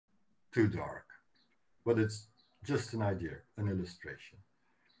too dark. But it's just an idea, an illustration.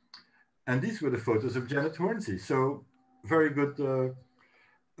 And these were the photos of Janet Hornsey. So very good,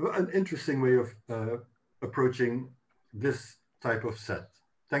 an interesting way of approaching this type of set.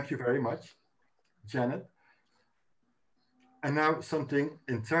 Thank you very much, Janet. And now something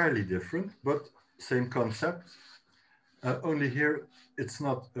entirely different, but same concept. Only here, it's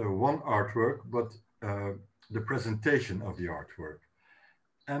not one artwork, but the presentation of the artwork.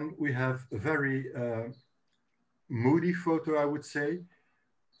 And we have a very moody photo, I would say.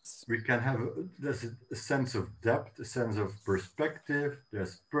 We can have, there's a sense of depth, a sense of perspective.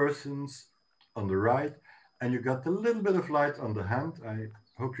 There's persons on the right, and you got a little bit of light on the hand. I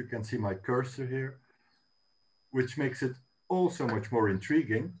hope you can see my cursor here, which makes it also much more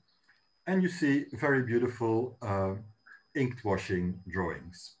intriguing. And you see very beautiful inked washing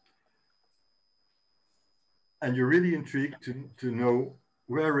drawings. And you're really intrigued to know,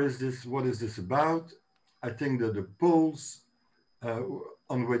 where is this, what is this about? I think that the poles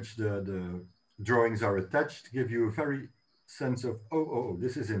on which the drawings are attached give you a very sense of, oh,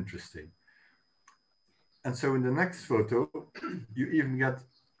 this is interesting. And so in the next photo, you even get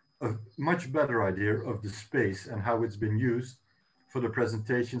a much better idea of the space and how it's been used for the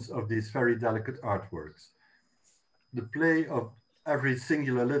presentations of these very delicate artworks. The play of every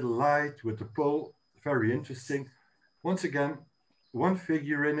singular little light with the pole, very interesting. Once again, one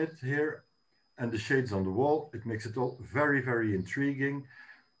figure in it here and the shades on the wall. It makes it all very, very intriguing.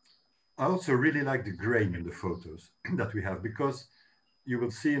 I also really like the grain in the photos that we have, because you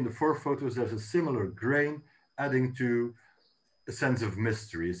will see in the 4 photos, there's a similar grain adding to a sense of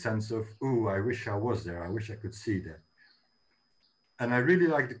mystery, a sense of, ooh, I wish I was there. I wish I could see that. And I really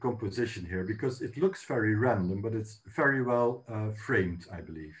like the composition here because it looks very random, but it's very well framed, I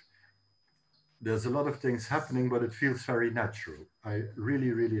believe. There's a lot of things happening, but it feels very natural. I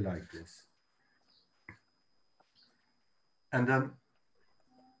really, really like this. And then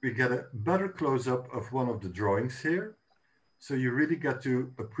we get a better close-up of one of the drawings here. So you really get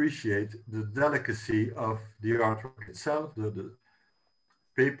to appreciate the delicacy of the artwork itself, the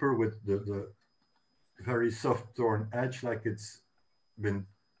paper with the very soft torn edge, like it's been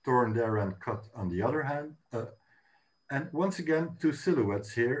torn there and cut on the other hand. And once again, 2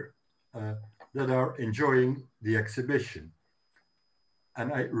 silhouettes here that are enjoying the exhibition.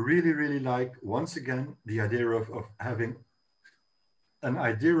 And I really, really like, once again, the idea of having an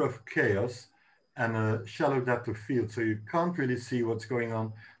idea of chaos and a shallow depth of field. So you can't really see what's going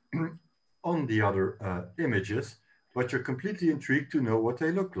on on the other images, but you're completely intrigued to know what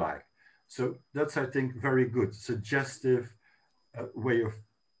they look like. So that's, I think, very good, suggestive way of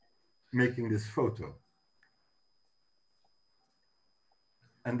making this photo.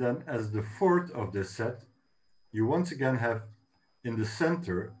 And then as the 4th of this set, you once again have in the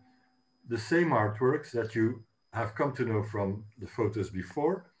center the same artworks that you have come to know from the photos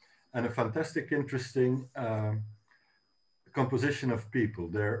before, and a fantastic, interesting composition of people.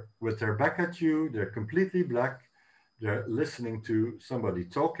 They're with their back at you, they're completely black, they're listening to somebody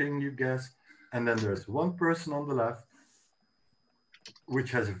talking, you guess, and then there's one person on the left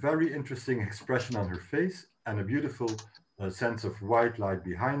which has a very interesting expression on her face and a beautiful sense of white light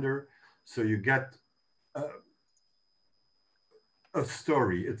behind her. So you get a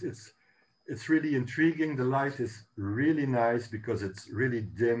story. It's really intriguing. The light is really nice because it's really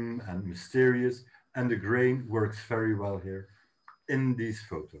dim and mysterious, and the grain works very well here in these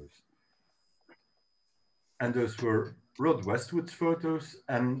photos. And those were Rod Westwood's photos,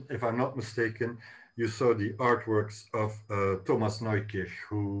 and if I'm not mistaken, you saw the artworks of Thomas Neukirch,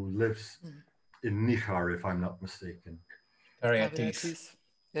 who lives in Nichar, if I'm not mistaken.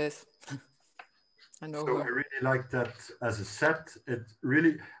 Yes. I know So her. I really like that as a set. It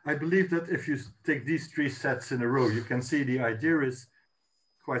really, I believe that if you take these 3 sets in a row, you can see the idea is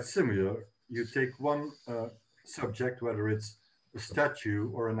quite similar. You take one subject, whether it's a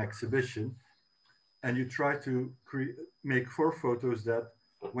statue or an exhibition, and you try to make 4 photos that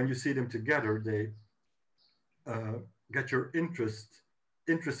when you see them together, they get your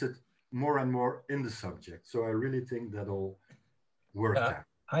interested more and more in the subject. So I really think that all worked out.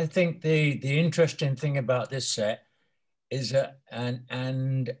 I think the interesting thing about this set is that,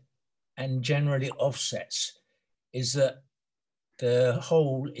 and generally offsets, is that the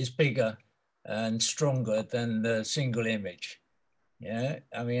whole is bigger and stronger than the single image. Yeah,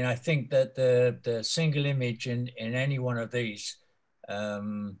 I mean, I think that the single image in any one of these,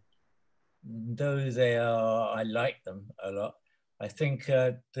 though they are, I like them a lot, I think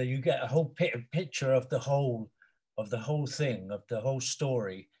that you get a whole picture of the whole thing, of the whole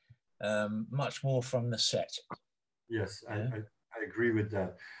story, much more from the set. Yes, yeah? I I agree with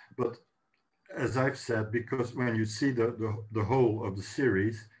that. But as I've said, because when you see the whole of the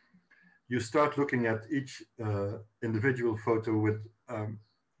series, you start looking at each individual photo with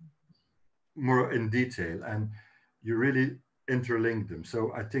more in detail, and you really interlink them.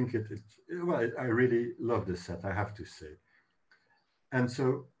 So I think well, I really love this set, I have to say. And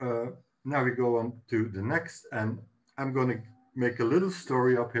so now we go on to the next, and I'm going to make a little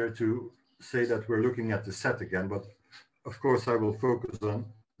story up here to say that we're looking at the set again, but of course I will focus on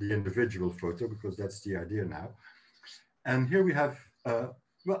the individual photo because that's the idea now. And here we have,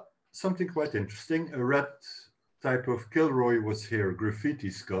 well, something quite interesting. A red type of Kilroy was here,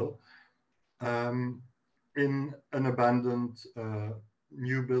 graffiti skull, in an abandoned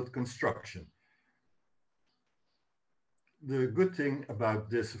new build construction. The good thing about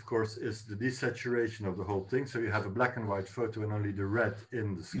this, of course, is the desaturation of the whole thing. So you have a black and white photo and only the red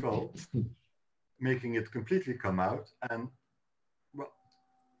in the skull, making it completely come out. And well,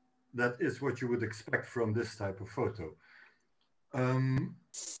 that is what you would expect from this type of photo.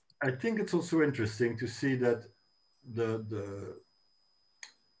 I think it's also interesting to see that the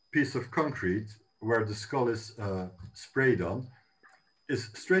piece of concrete where the skull is sprayed on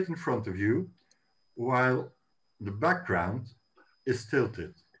is straight in front of you, while the background is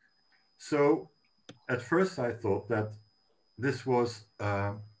tilted. So at first I thought that this was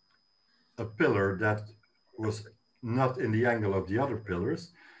a pillar that was not in the angle of the other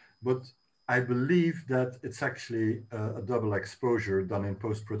pillars, but I believe that it's actually a double exposure done in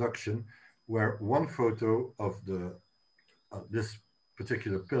post-production, where one photo of the this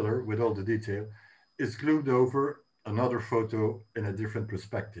particular pillar with all the detail is glued over another photo in a different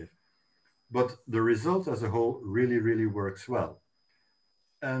perspective. But the result as a whole really, really works well.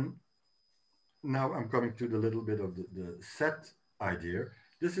 And now I'm coming to the little bit of the set idea.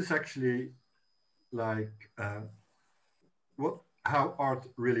 This is actually like how art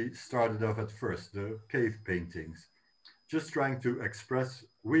really started off at first, the cave paintings. Just trying to express,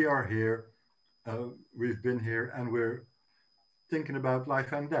 we are here, we've been here, and we're thinking about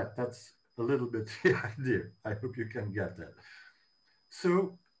life and death. That's a little bit the idea. I hope you can get that.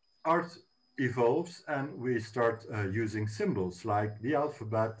 So art evolves and we start using symbols like the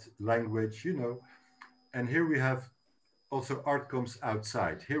alphabet, language, you know. And here we have also art comes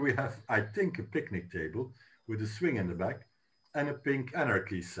outside. Here we have, I think, a picnic table with a swing in the back and a pink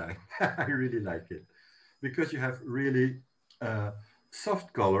anarchy sign. I really like it because you have really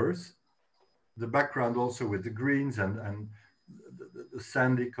soft colors, the background also with the greens and the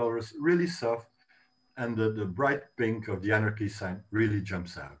sandy colors, really soft, and the bright pink of the anarchy sign really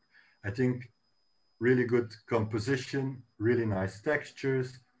jumps out. I think really good composition, really nice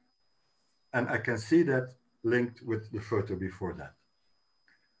textures, and I can see that linked with the photo before that.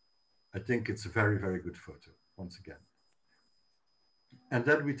 I think it's a very, very good photo, once again. And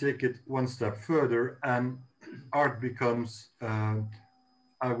then we take it one step further and art becomes,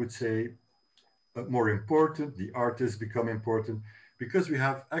 I would say, more important. The artists become important because we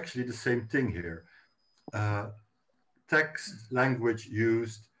have actually the same thing here. Text, language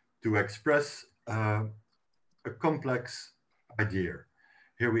used to express a complex idea.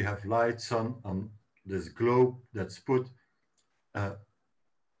 Here we have light, sun on this globe that's put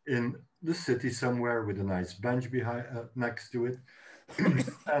in the city somewhere with a nice bench behind next to it,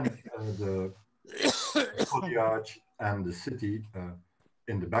 and the foliage and the city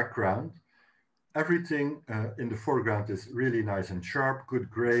in the background. Everything in the foreground is really nice and sharp, good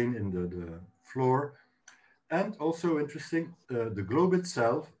grain in the floor. And also interesting, the globe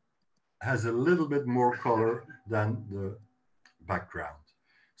itself has a little bit more color than the background.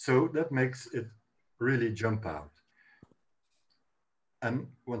 So that makes it really jump out. And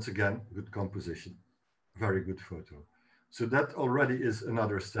once again, good composition, very good photo. So that already is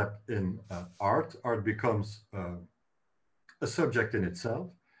another step in art. Art becomes a subject in itself.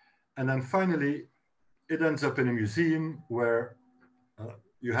 And then finally, it ends up in a museum where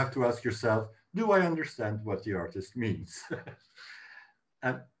you have to ask yourself, do I understand what the artist means?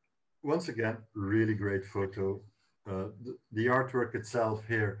 And once again, really great photo. The artwork itself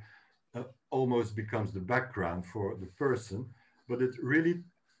here almost becomes the background for the person, but it really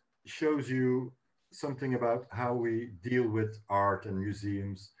shows you something about how we deal with art and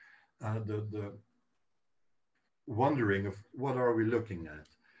museums, the wondering of what are we looking at.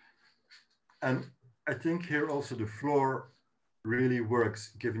 And I think here also the floor really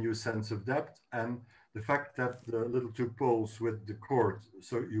works, giving you a sense of depth, and the fact that the little two poles with the cord,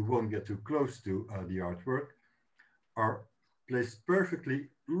 so you won't get too close to the artwork, are placed perfectly,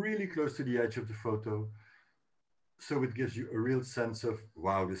 really close to the edge of the photo. So it gives you a real sense of,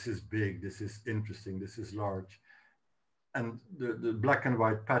 wow, this is big, this is interesting, this is large. and the black and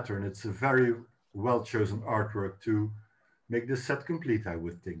white pattern, it's a very well chosen artwork to make this set complete, I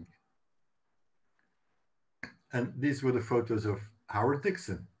would think. And these were the photos of Howard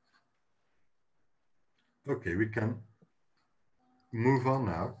Dixon. Okay, we can move on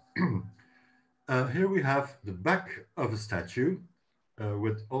now. Here we have the back of a statue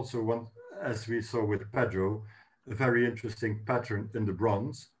with also one, as we saw with Pedro, a very interesting pattern in the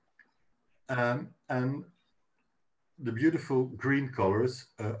bronze. And the beautiful green colors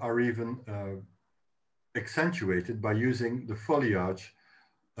are even accentuated by using the foliage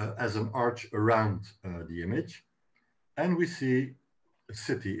as an arch around the image. And we see a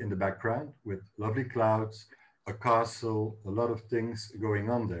city in the background with lovely clouds, a castle, a lot of things going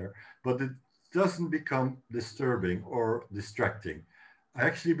on there, but it doesn't become disturbing or distracting. I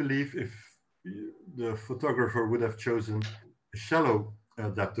actually believe if the photographer would have chosen a shallow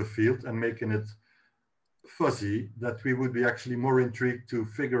depth of field and making it fuzzy, that we would be actually more intrigued to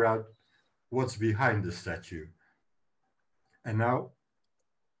figure out what's behind the statue. And now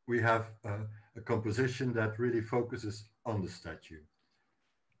we have a composition that really focuses on the statue.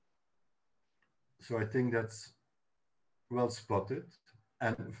 So I think that's well spotted,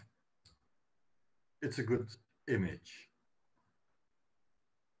 and it's a good image.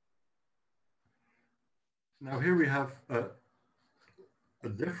 Now here we have a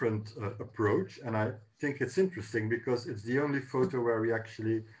different approach, and I think it's interesting because it's the only photo where we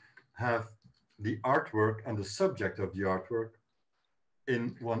actually have the artwork and the subject of the artwork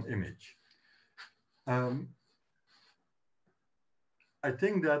in one image. I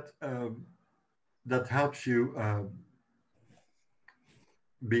think that that helps you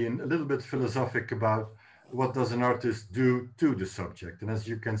being a little bit philosophic about what does an artist do to the subject. And as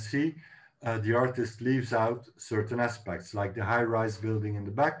you can see, the artist leaves out certain aspects, like the high-rise building in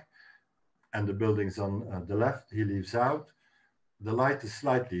the back and the buildings on the left, he leaves out. The light is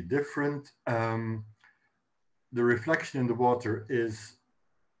slightly different. The reflection in the water is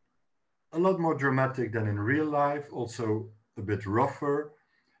a lot more dramatic than in real life, also a bit rougher.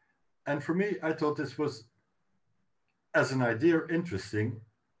 And for me, I thought this was, as an idea, interesting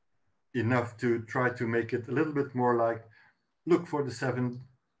enough to try to make it a little bit more like, look for the 7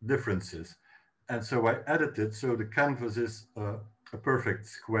 differences. And so I edited, so the canvas is a perfect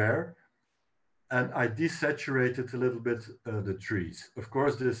square, and I desaturated a little bit the trees. Of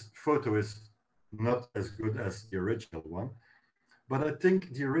course, this photo is not as good as the original one, but I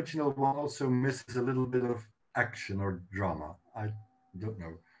think the original one also misses a little bit of action or drama. I don't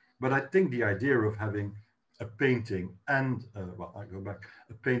know. But I think the idea of having a painting and, well, I go back,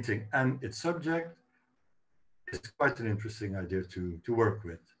 a painting and its subject is quite an interesting idea to work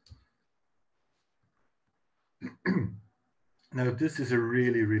with. Now, this is a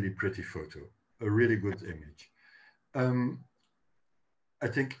really, really pretty photo, a really good image. I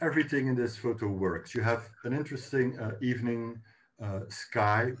think everything in this photo works. You have an interesting evening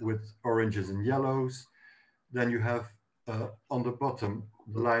sky with oranges and yellows. Then you have on the bottom,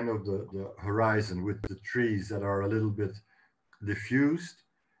 the line of the horizon with the trees that are a little bit diffused.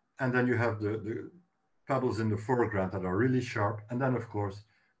 And then you have the pebbles in the foreground that are really sharp. And then, of course,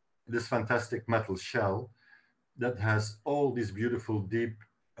 this fantastic metal shell that has all these beautiful deep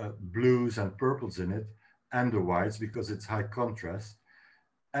blues and purples in it, and the whites, because it's high contrast.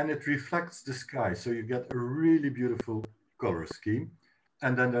 And it reflects the sky. So you get a really beautiful color scheme.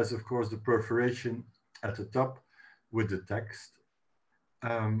 And then there's, of course, the perforation at the top with the text.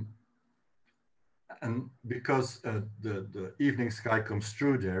 And because the evening sky comes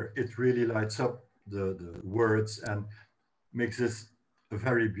through there, it really lights up the words and makes this a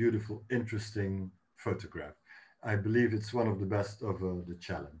very beautiful, interesting photograph. I believe it's one of the best of the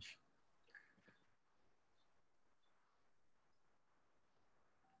challenge.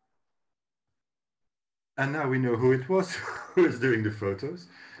 And now we know who it was who is doing the photos,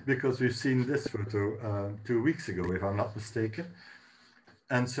 because we've seen this photo 2 weeks ago, if I'm not mistaken.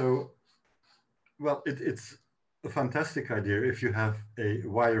 And so, well, it's a fantastic idea if you have a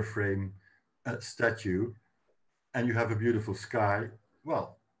wireframe statue and you have a beautiful sky.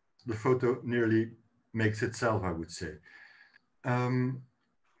 Well, the photo nearly makes itself, I would say.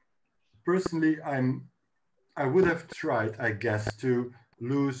 Personally, I would have tried, I guess, to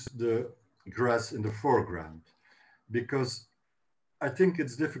lose the grass in the foreground, because I think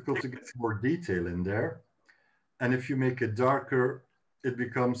it's difficult to get more detail in there. And if you make it darker, it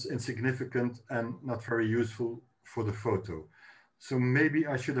becomes insignificant and not very useful for the photo. So maybe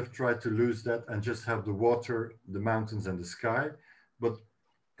I should have tried to lose that and just have the water, the mountains and the sky. But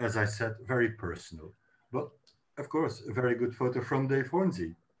as I said, very personal. But of course, a very good photo from Dave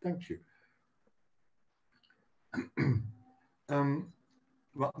Hornsey. Thank you.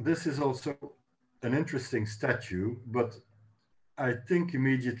 Well, this is also an interesting statue, but I think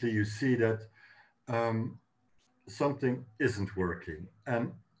immediately you see that something isn't working.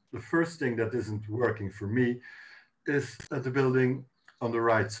 And the first thing that isn't working for me is at the building on the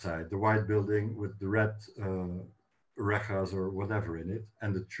right side, the white building with the red rejas or whatever in it,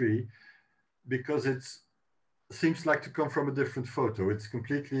 and the tree, because it seems like to come from a different photo. It's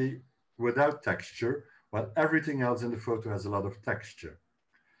completely without texture, while everything else in the photo has a lot of texture.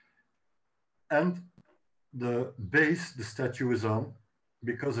 And the base the statue is on,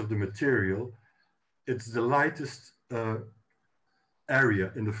 because of the material, it's the lightest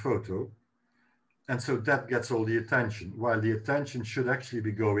area in the photo. And so that gets all the attention, while the attention should actually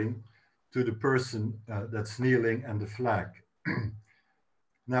be going to the person that's kneeling and the flag.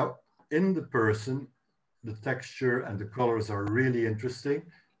 Now, in the person, the texture and the colors are really interesting.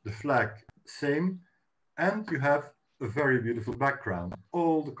 The flag, same. And you have a very beautiful background.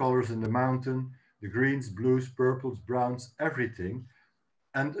 All the colors in the mountain, the greens, blues, purples, browns, everything,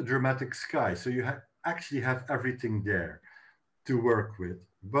 and a dramatic sky. So you actually have everything there to work with.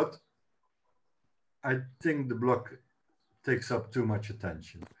 But I think the block takes up too much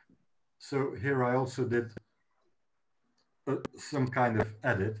attention. So here I also did some kind of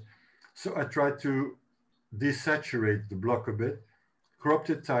edit. So I tried to desaturate the block a bit,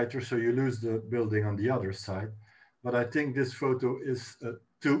 cropped it tighter so you lose the building on the other side. But I think this photo is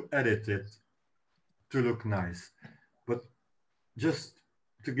too edited to look nice. But just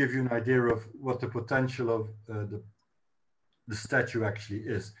to give you an idea of what the potential of the statue actually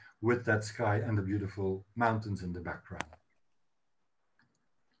is, with that sky and the beautiful mountains in the background.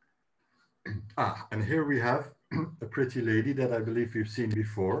 And here we have a pretty lady that I believe we've seen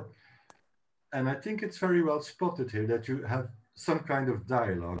before. And I think it's very well spotted here that you have some kind of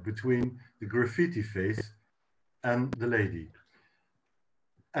dialogue between the graffiti face and the lady.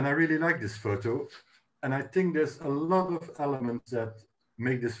 And I really like this photo. And I think there's a lot of elements that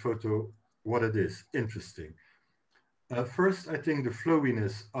make this photo what it is, interesting. First, I think the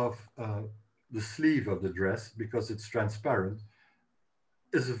flowiness of the sleeve of the dress, because it's transparent,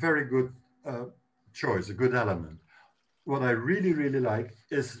 is a very good choice, a good element. What I really, really like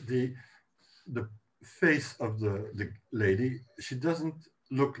is the face of the lady. She doesn't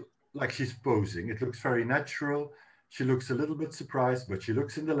look like she's posing. It looks very natural. She looks a little bit surprised, but she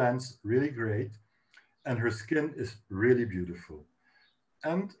looks in the lens really great. And her skin is really beautiful.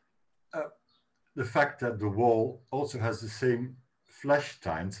 And the fact that the wall also has the same flesh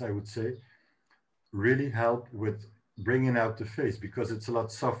tines, I would say, really help with bringing out the face, because it's a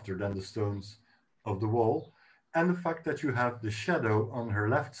lot softer than the stones of the wall. And the fact that you have the shadow on her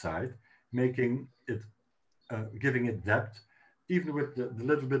left side, making it, giving it depth, even with the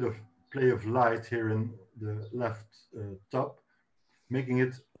little bit of play of light here in the left top, making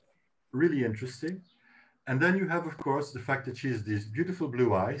it really interesting. And then you have, of course, the fact that she has these beautiful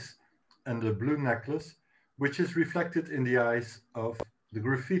blue eyes and the blue necklace, which is reflected in the eyes of the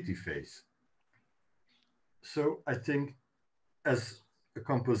graffiti face. So I think as a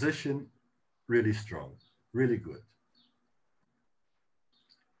composition, really strong, really good.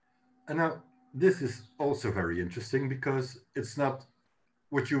 And now this is also very interesting because it's not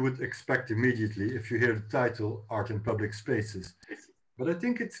what you would expect immediately if you hear the title, Art in Public Spaces. But I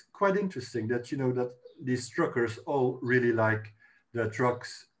think it's quite interesting that, you know, that these truckers all really like their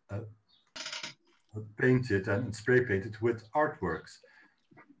trucks painted and spray painted with artworks.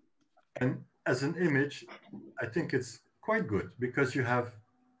 And as an image, I think it's quite good because you have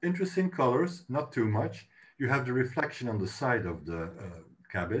interesting colors, not too much. You have the reflection on the side of the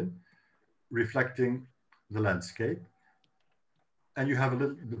cabin, reflecting the landscape. And you have a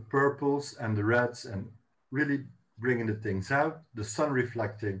little the purples and the reds and really bringing the things out. The sun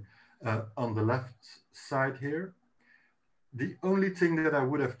reflecting on the left side here. The only thing that I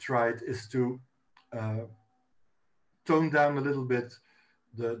would have tried is to tone down a little bit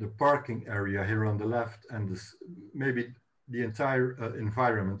the parking area here on the left and this, maybe the entire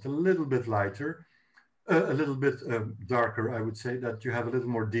environment a little bit lighter, a little bit darker, I would say, that you have a little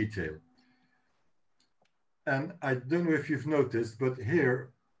more detail. And I don't know if you've noticed, but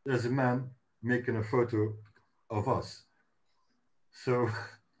here there's a man making a photo of us. So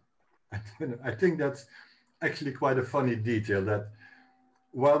I think that's actually quite a funny detail, that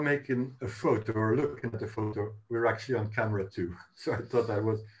while making a photo or looking at a photo, we're actually on camera too. So I thought that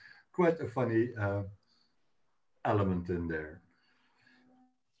was quite a funny element in there.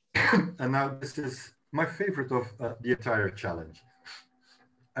 And now this is my favorite of the entire challenge.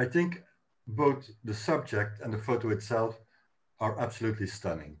 I think both the subject and the photo itself are absolutely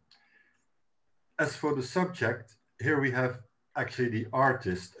stunning. As for the subject, here we have actually the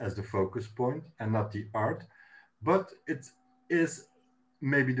artist as the focus point and not the art, but it is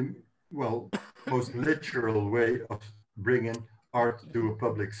maybe the, well, most literal way of bringing art to a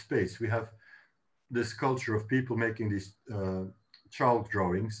public space. We have this culture of people making these child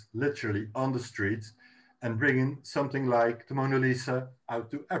drawings literally on the streets and bringing something like the Mona Lisa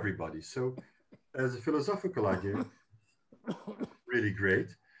out to everybody. So as a philosophical idea, really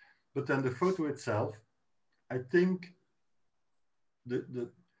great. But then the photo itself, I think the, the,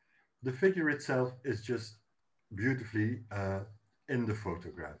 the figure itself is just beautifully in the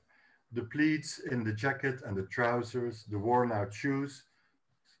photograph. The pleats in the jacket and the trousers, the worn out shoes,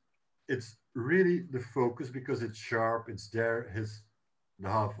 it's really the focus because it's sharp, it's there, the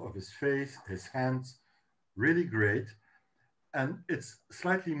half of his face, his hands, really great. And it's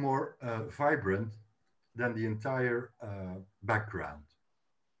slightly more vibrant than the entire background,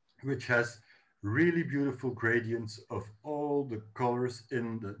 which has really beautiful gradients of all the colors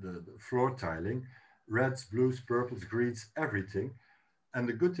in the floor tiling, reds, blues, purples, greens, everything. And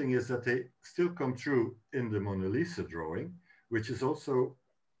the good thing is that they still come through in the Mona Lisa drawing, which is also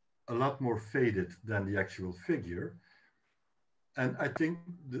a lot more faded than the actual figure. And I think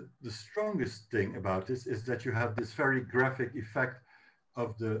the strongest thing about this is that you have this very graphic effect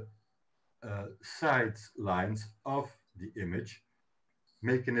of the sides lines of the image,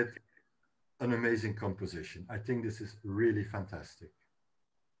 making it an amazing composition. I think this is really fantastic.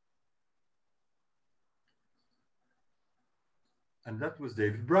 And that was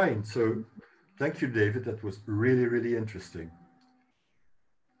David Bryan. So thank you, David. That was really, really interesting.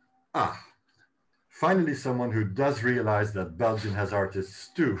 Ah, finally, someone who does realize that Belgium has artists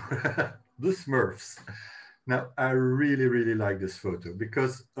too, the Smurfs. Now, I really, really like this photo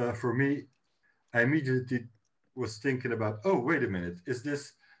because for me, I immediately was thinking about, oh, wait a minute, is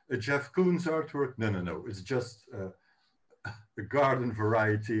this a Jeff Koons artwork? No, no, no, it's just a garden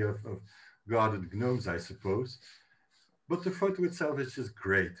variety of garden gnomes, I suppose. But the photo itself is just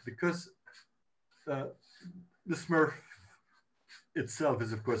great because the Smurf itself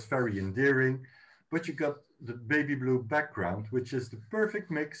is, of course, very endearing, but you got the baby blue background, which is the perfect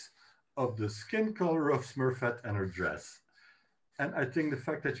mix of the skin color of Smurfette and her dress. And I think the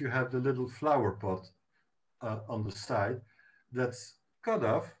fact that you have the little flower pot on the side that's cut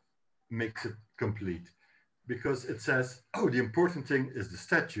off makes it complete because it says, oh, the important thing is the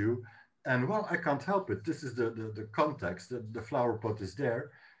statue. And well, I can't help it. This is the context that the flower pot is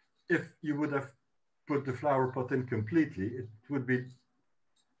there. If you would have put the flower pot in completely, it would be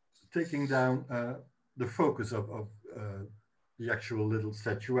taking down the focus of the actual little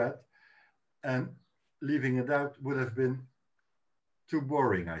statuette, and leaving it out would have been too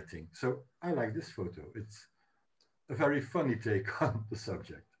boring, I think. So I like this photo. It's a very funny take on the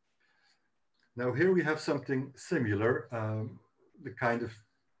subject. Now here we have something similar, the kind of,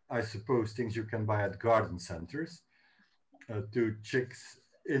 I suppose, things you can buy at garden centers, to chicks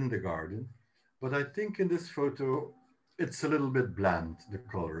in the garden. But I think in this photo, it's a little bit bland, the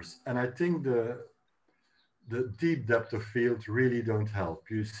colors. And I think the deep depth of field really don't help.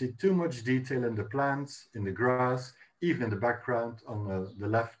 You see too much detail in the plants, in the grass, even in the background on the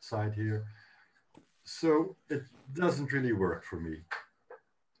left side here. So it doesn't really work for me.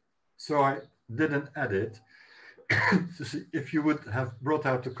 So I did an edit to see if you would have brought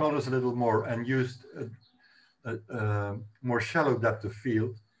out the colors a little more and used a more shallow depth of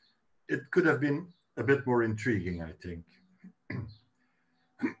field, it could have been a bit more intriguing, I think.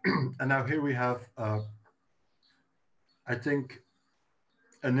 And now here we have, I think,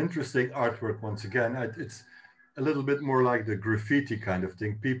 an interesting artwork once again. It's a little bit more like the graffiti kind of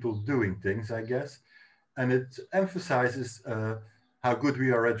thing, people doing things, I guess. And it emphasizes how good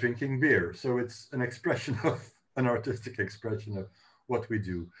we are at drinking beer. So it's an expression of, an artistic expression of what we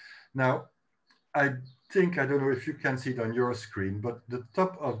do. Now, I think, I don't know if you can see it on your screen, but the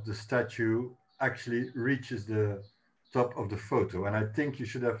top of the statue actually reaches the top of the photo. And I think you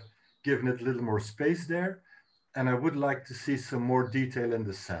should have given it a little more space there. And I would like to see some more detail in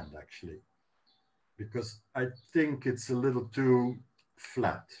the sand, actually, because I think it's a little too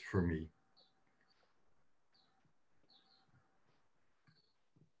flat for me.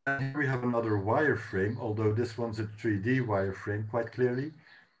 And here we have another wireframe, although this one's a 3D wireframe, quite clearly.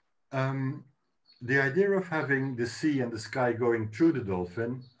 The idea of having the sea and the sky going through the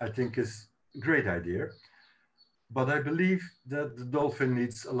dolphin, I think, is a great idea. But I believe that the dolphin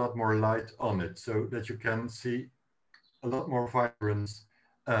needs a lot more light on it so that you can see a lot more vibrance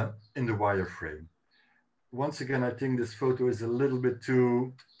in the wireframe. Once again, I think this photo is a little bit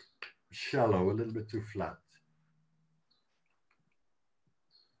too shallow, a little bit too flat.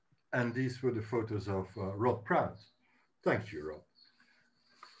 And these were the photos of Rod Prout. Thank you, Rob.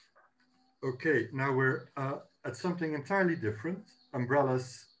 Okay, now we're at something entirely different,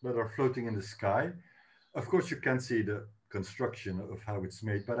 umbrellas that are floating in the sky. Of course, you can see the construction of how it's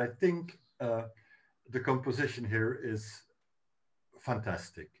made, but I think the composition here is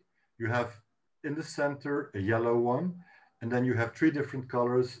fantastic. You have in the center a yellow one, and then you have three different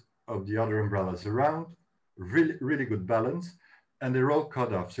colors of the other umbrellas around, really, really good balance, and they're all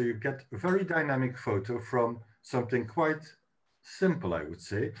cut off. So you get a very dynamic photo from something quite simple, I would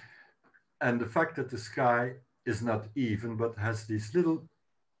say. And the fact that the sky is not even, but has these a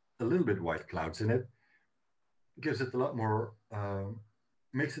little bit white clouds in it, gives it a lot more,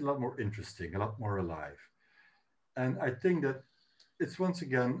 makes it a lot more interesting, a lot more alive. And I think that it's once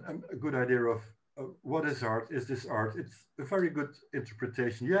again a good idea of what is art? Is this art? It's a very good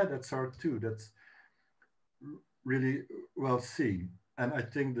interpretation. Yeah, that's art too. That's really well seen. And I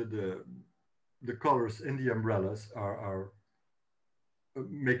think that the colors in the umbrellas are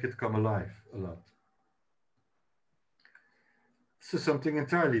make it come alive a lot. So something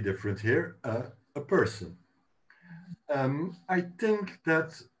entirely different here, a person. I think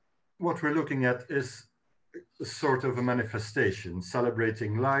that what we're looking at is a sort of a manifestation,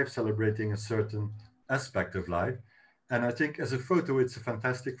 celebrating life, celebrating a certain aspect of life. And I think as a photo, it's a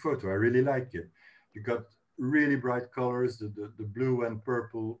fantastic photo. I really like it. You got really bright colors, the blue and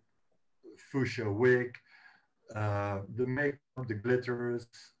purple fuchsia wig, the makeup, the glitters,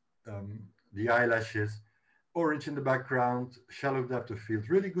 the eyelashes, orange in the background, shallow depth of field,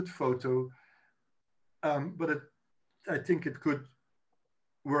 really good photo. But I think it could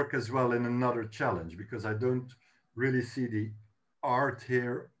work as well in another challenge because I don't really see the art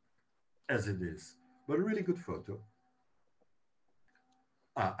here as it is, but a really good photo.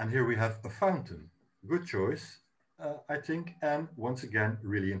 And here we have a fountain. Good choice, I think. And once again,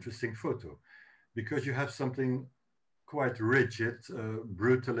 really interesting photo because you have something quite rigid,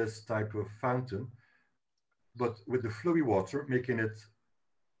 brutalist type of fountain, but with the flowy water, making it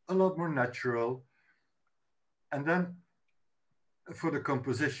a lot more natural. And then for the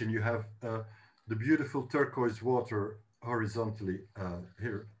composition, you have the beautiful turquoise water horizontally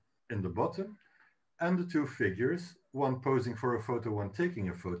here in the bottom, and the two figures, one posing for a photo, one taking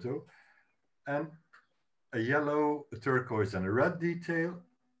a photo, and a yellow, a turquoise, and a red detail,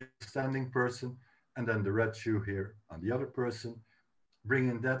 standing person, and then the red shoe here on the other person,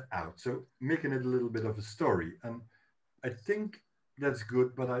 bringing that out. So making it a little bit of a story. And I think that's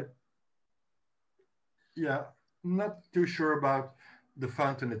good, but yeah, not too sure about the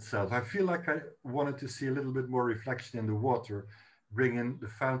fountain itself. I feel like I wanted to see a little bit more reflection in the water, bringing the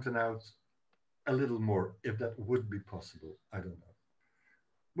fountain out a little more, if that would be possible. I don't know.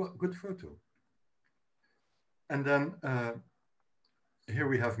 Well, good photo. And then here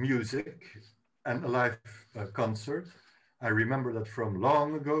we have music and a live concert. I remember that from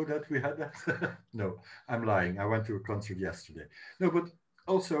long ago that we had that. No, I'm lying. I went to a concert yesterday. No, but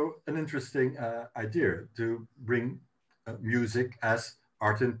also an interesting idea to bring music as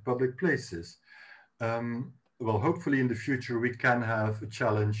art in public places. Well, hopefully in the future we can have a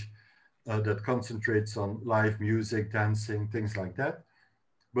challenge that concentrates on live music, dancing, things like that.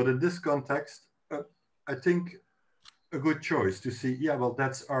 But in this context, I think a good choice to see, yeah, well,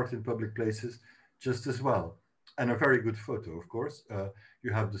 that's art in public places just as well. And a very good photo, of course.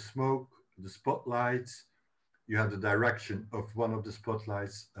 You have the smoke, the spotlights, you have the direction of one of the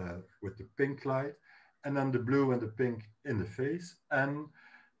spotlights with the pink light, and then the blue and the pink in the face, and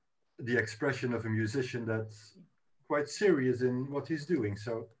the expression of a musician that's quite serious in what he's doing.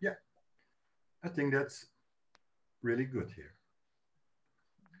 So yeah, I think that's really good here.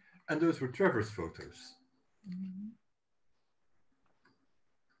 And those were Trevor's photos. Mm-hmm.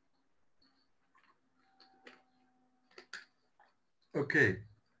 Okay,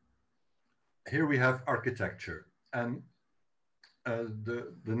 here we have architecture. And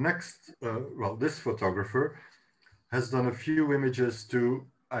the next, well, this photographer has done a few images to,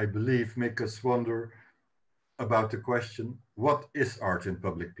 I believe, make us wonder about the question, what is art in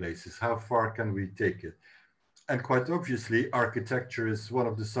public places? How far can we take it? And quite obviously, architecture is one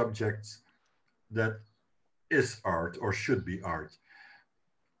of the subjects that is art or should be art.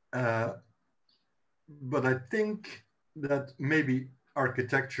 But I think that maybe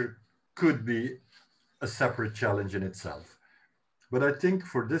architecture could be a separate challenge in itself. But I think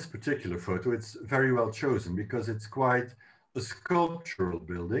for this particular photo, it's very well chosen because it's quite a sculptural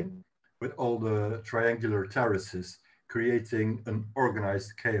building with all the triangular terraces creating an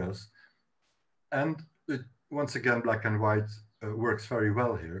organized chaos. And it, once again, black and white works very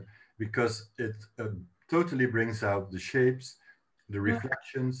well here because it totally brings out the shapes, the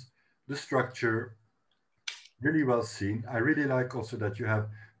reflections, the structure, really well seen. I really like also that you have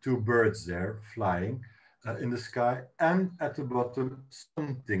two birds there flying in the sky, and at the bottom,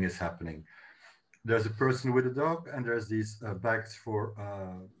 something is happening. There's a person with a dog, and there's these bags for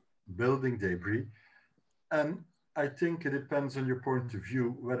building debris. And I think it depends on your point of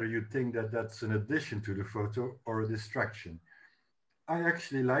view whether you think that that's an addition to the photo or a distraction. I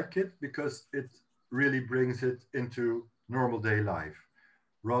actually like it because it really brings it into normal day life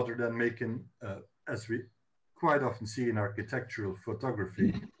rather than making, as we quite often see in architectural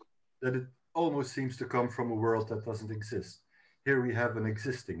photography, that it almost seems to come from a world that doesn't exist. Here we have an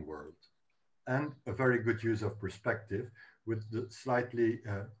existing world and a very good use of perspective with the slightly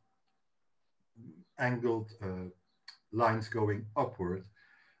angled lines going upward,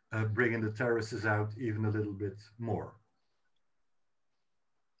 bringing the terraces out even a little bit more.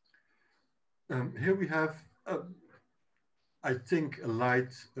 Here we have, I think, a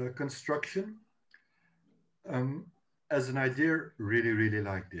light construction. Um, as an idea, really, really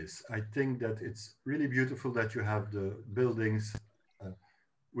like this. I think that it's really beautiful that you have the buildings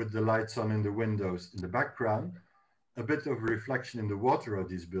with the lights on in the windows in the background, a bit of reflection in the water of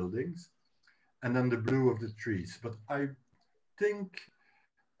these buildings, and then the blue of the trees. But I think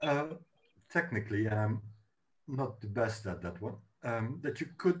technically, and I'm not the best at that one, that you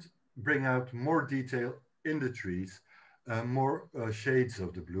could bring out more detail in the trees, more shades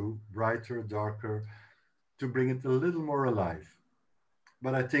of the blue, brighter, darker, to bring it a little more alive.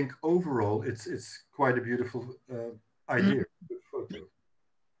 But I think overall, it's quite a beautiful idea, good photo.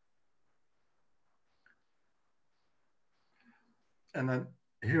 And then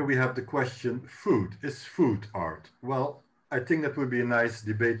here we have the question, food. Is food art? Well, I think that would be a nice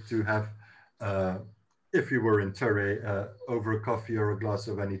debate to have uh, if we were in Terre over a coffee or a glass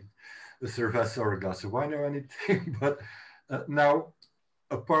of any a cerveza or a glass of wine or anything. But now,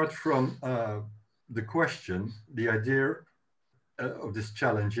 apart from the question, the idea of this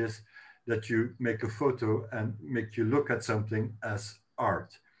challenge is that you make a photo and make you look at something as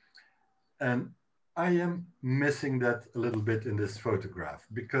art. And I am missing that a little bit in this photograph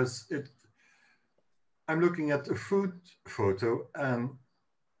because I'm looking at a food photo and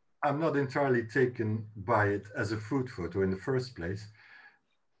I'm not entirely taken by it as a food photo in the first place.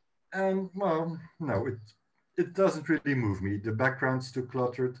 And well, no, it doesn't really move me. The background's too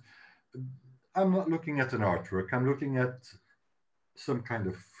cluttered. I'm not looking at an artwork. I'm looking at some kind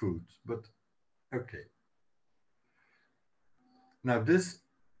of food, but okay. Now this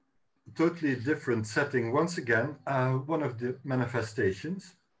totally different setting, once again, one of the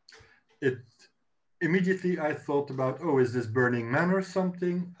manifestations. It immediately I thought about, oh, is this Burning Man or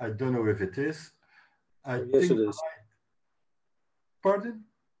something? I don't know if it is. Yes, it is. Pardon?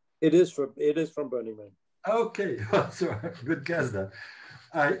 It is from Burning Man. Okay, so good guess then.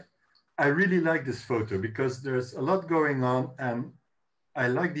 I really like this photo because there's a lot going on, and I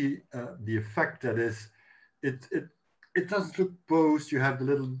like the effect that is. It doesn't look posed. You have the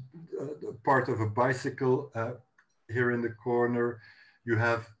little part of a bicycle here in the corner. You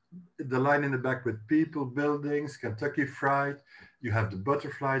have the line in the back with people, buildings, Kentucky Fried. You have the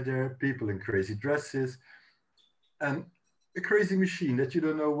butterfly there, people in crazy dresses, and a crazy machine that you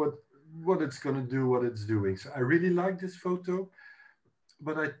don't know what it's going to do, what it's doing. So I really like this photo,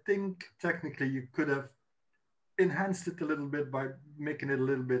 but I think technically you could have enhanced it a little bit by making it a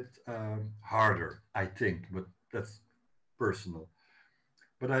little bit harder, I think, but that's personal.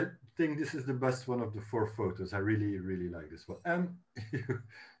 But I think this is the best one of the four photos. I really, really like this one. And you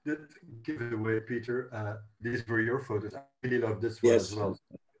did give it away, Peter. These were your photos. I really love this one as well.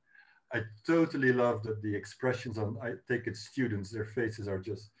 I totally love that the expressions on, I take it students, their faces are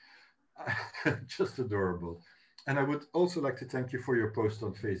just, just adorable. And I would also like to thank you for your post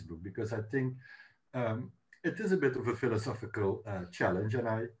on Facebook, because I think it is a bit of a philosophical challenge.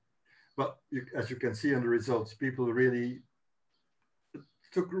 And well, as you can see on the results, people really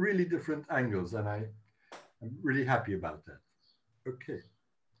took really different angles, and I'm really happy about that. Okay.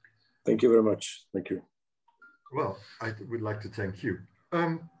 Thank you very much. Thank you. Well, I would like to thank you.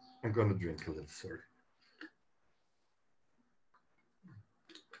 I'm going to drink a little, sorry.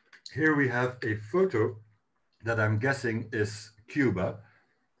 Here we have a photo that I'm guessing is Cuba.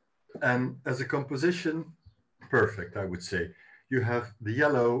 And as a composition, perfect, I would say. You have the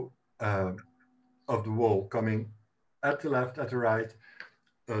yellow of the wall coming at the left, at the right,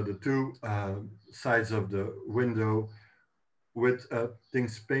 the two sides of the window with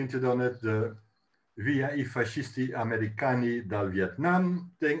things painted on it, the Via I Fascisti Americani dal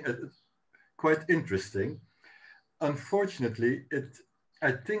Vietnam thing, quite interesting. Unfortunately,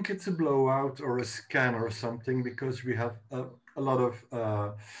 I think it's a blowout or a scan or something, because we have a lot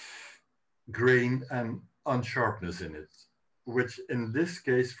of grain and unsharpness in it, which in this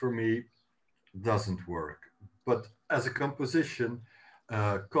case for me doesn't work. But as a composition,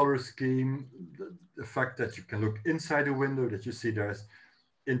 color scheme, the fact that you can look inside a window, that you see there's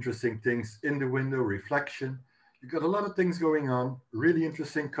interesting things in the window, reflection. You've got a lot of things going on, really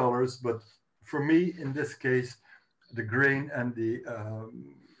interesting colors. But for me, in this case, the grain and the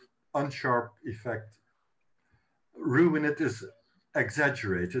unsharp effect ruin it is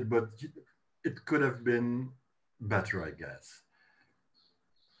exaggerated, but it could have been better, I guess.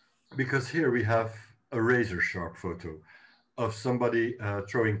 Because here we have a razor sharp photo of somebody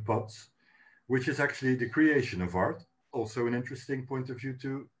throwing pots, which is actually the creation of art. Also an interesting point of view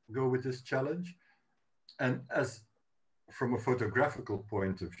to go with this challenge. And as from a photographical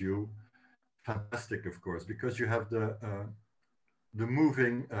point of view, fantastic, of course, because you have the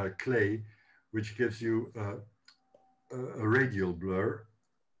moving clay, which gives you a radial blur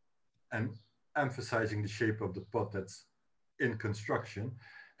and emphasizing the shape of the pot that's in construction.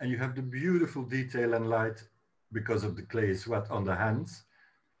 And you have the beautiful detail and light because of the clay sweat on the hands,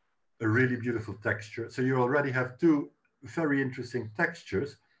 a really beautiful texture. So you already have two very interesting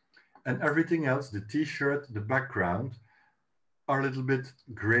textures, and everything else, the t-shirt, the background, are a little bit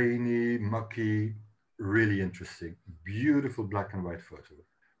grainy, mucky, really interesting. Beautiful black and white photo.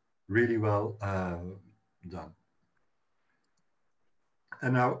 Really well done.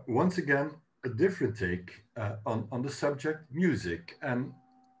 And now, once again, a different take on the subject, music, and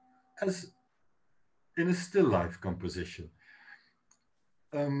as in a still life composition.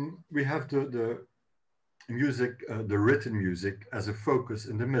 We have the music, the written music as a focus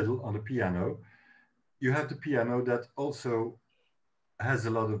in the middle on the piano. You have the piano that also has a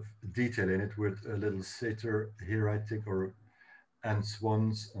lot of detail in it with a little satyr here, I think, and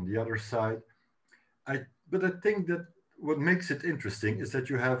swans on the other side. But I think that what makes it interesting is that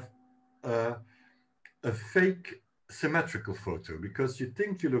you have a fake symmetrical photo, because you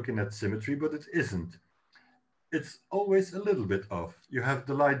think you're looking at symmetry, but it isn't. It's always a little bit off. You have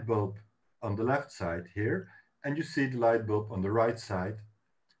the light bulb on the left side here, and you see the light bulb on the right side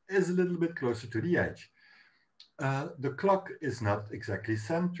is a little bit closer to the edge. The clock is not exactly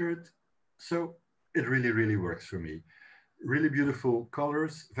centered, so it really, really works for me. Really beautiful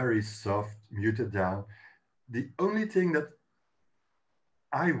colors, very soft, muted down. The only thing that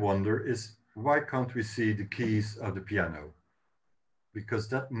I wonder is, why can't we see the keys of the piano? Because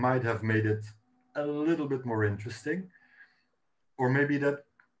that might have made it a little bit more interesting, or maybe that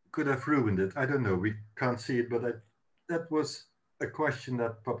could have ruined it. I don't know, we can't see it, but that was a question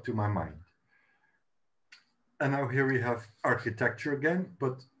that popped to my mind. And now here we have architecture again,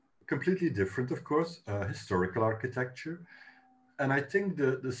 but completely different, of course, historical architecture. And I think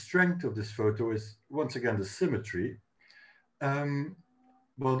the strength of this photo is, once again, the symmetry,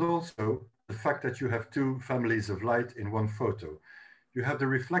 but also the fact that you have two families of light in one photo. You have the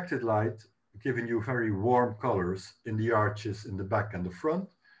reflected light giving you very warm colors in the arches in the back and the front.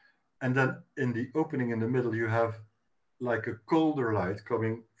 And then in the opening in the middle, you have like a colder light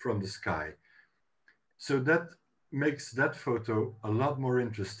coming from the sky. So that makes that photo a lot more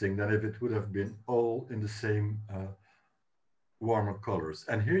interesting than if it would have been all in the same warmer colors.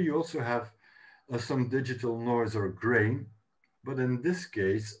 And here you also have some digital noise or grain, but in this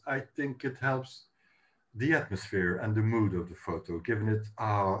case, I think it helps the atmosphere and the mood of the photo, giving it,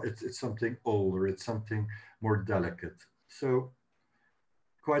 it's something older, it's something more delicate. So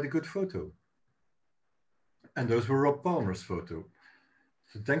quite a good photo. And those were Rob Palmer's photo.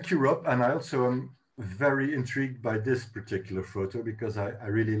 So thank you, Rob. And I also am very intrigued by this particular photo because I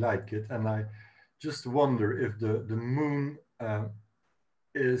really like it. And I just wonder if the moon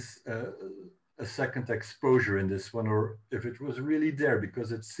is a second exposure in this one, or if it was really there,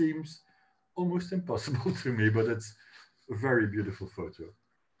 because it seems almost impossible to me, but it's a very beautiful photo.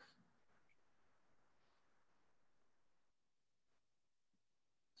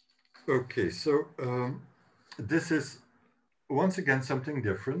 Okay, so this is once again something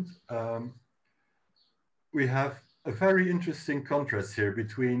different. We have a very interesting contrast here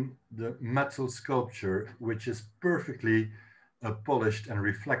between the metal sculpture, which is perfectly polished and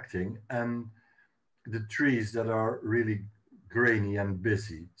reflecting, and the trees that are really grainy and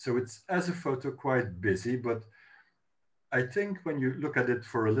busy. So it's, as a photo, quite busy, but I think when you look at it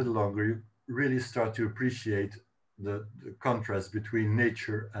for a little longer, you really start to appreciate the contrast between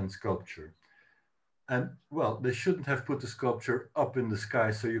nature and sculpture. And well, they shouldn't have put the sculpture up in the sky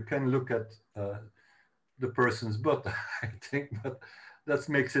so you can look at the person's butt, I think, but that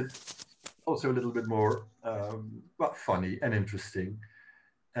makes it also a little bit more well, funny and interesting.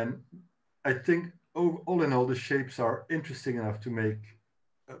 And I think all in all, the shapes are interesting enough to make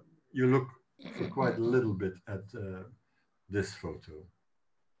you look for quite a little bit at this photo.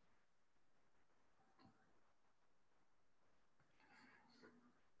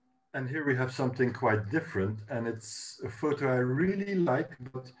 And here we have something quite different, and it's a photo I really like,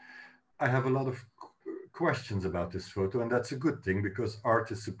 but I have a lot of questions about this photo, and that's a good thing because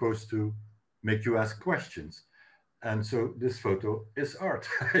art is supposed to make you ask questions. And so this photo is art,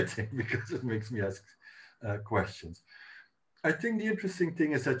 I think, because it makes me ask questions. I think the interesting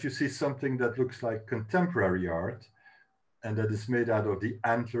thing is that you see something that looks like contemporary art, and that is made out of the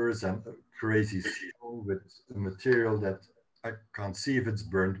antlers and a crazy steel with a material that I can't see if it's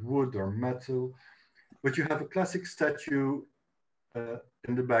burnt wood or metal. But you have a classic statue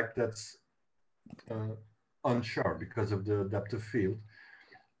in the back that's unsharp because of the depth of field.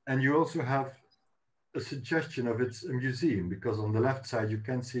 And you also have a suggestion of it's a museum, because on the left side you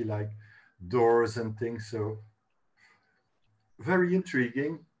can see like doors and things. So very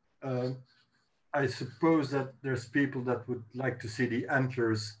intriguing. I suppose that there's people that would like to see the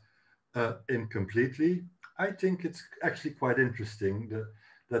antlers incompletely. I think it's actually quite interesting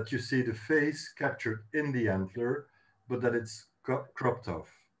that you see the face captured in the antler, but that it's cropped off.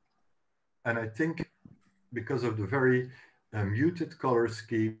 And I think because of the very muted color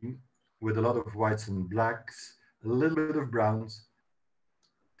scheme with a lot of whites and blacks, a little bit of browns,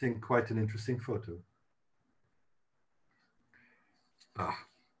 I think quite an interesting photo.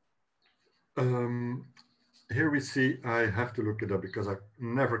 Here we see, I have to look it up because I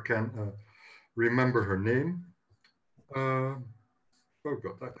never can remember her name. Oh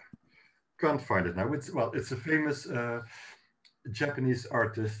God, I can't find it now. It's a famous Japanese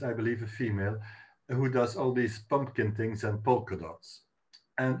artist, I believe a female, who does all these pumpkin things and polka dots.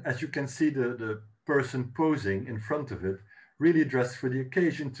 And as you can see, the person posing in front of it really dressed for the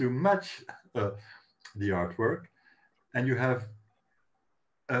occasion to match the artwork. And you have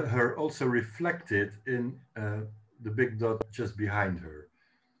her also reflected in the big dot just behind her.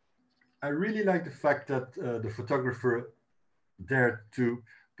 I really like the fact that the photographer dared to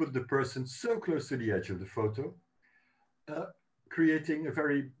put the person so close to the edge of the photo, creating a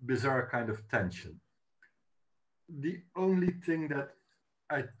very bizarre kind of tension. The only thing that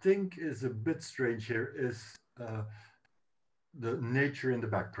I think is a bit strange here is the nature in the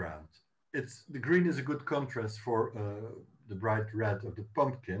background. The green is a good contrast for the bright red of the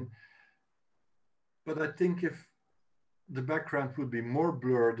pumpkin, but I think if the background would be more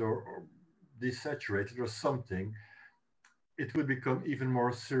blurred or desaturated or something, it would become even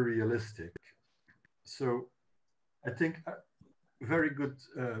more surrealistic. So I think a very good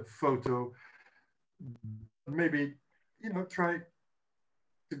photo, maybe, try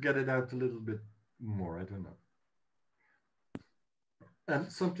to get it out a little bit more, I don't know. And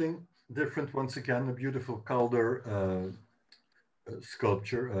something different, once again, a beautiful Calder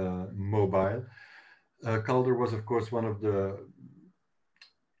sculpture, mobile. Calder was, of course, one of the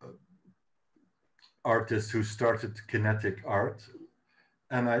artists who started kinetic art,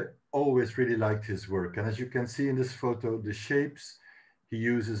 and I always really liked his work. And as you can see in this photo, the shapes he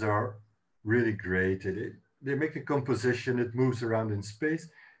uses are really great. They make a composition, it moves around in space.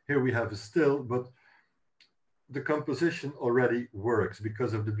 Here we have a still, but the composition already works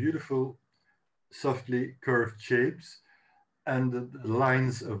because of the beautiful, softly curved shapes and the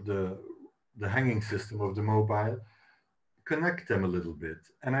lines of the hanging system of the mobile connect them a little bit.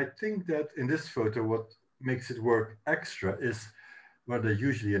 And I think that in this photo, what makes it work extra is where they're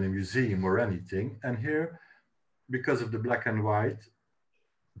usually in a museum or anything. And here, because of the black and white,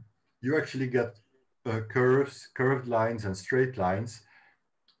 you actually get curved lines and straight lines,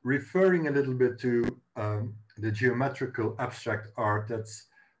 referring a little bit to the geometrical abstract art that's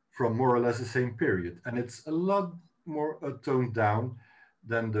from more or less the same period. And it's a lot more toned down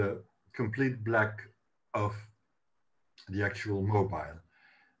than the complete black of the actual mobile.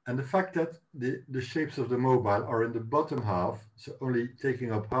 And the fact that the shapes of the mobile are in the bottom half, so only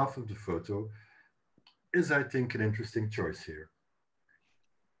taking up half of the photo, is, I think, an interesting choice here.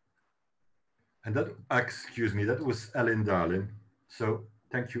 And that, excuse me, that was Ellen Darlin. So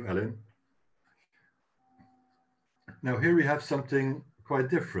thank you, Ellen. Now here we have something quite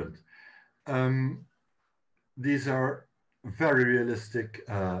different. These are very realistic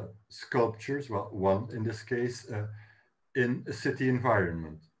sculptures, well, one in this case, in a city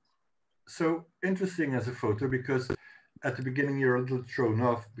environment. So interesting as a photo, because at the beginning you're a little thrown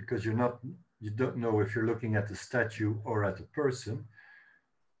off because you don't know if you're looking at a statue or at a person.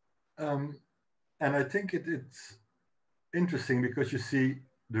 And I think it's interesting because you see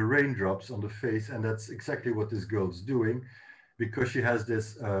the raindrops on the face, and that's exactly what this girl's doing, because she has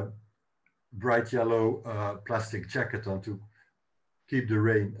this bright yellow plastic jacket on to keep the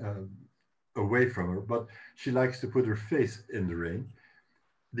rain away from her, but she likes to put her face in the rain.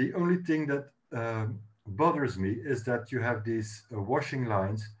 The only thing that bothers me is that you have these washing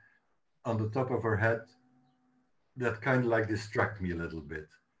lines on the top of her head that kind of like distract me a little bit.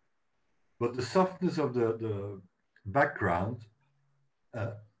 But the softness of the background,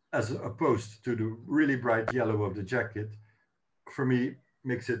 uh, as opposed to the really bright yellow of the jacket, for me,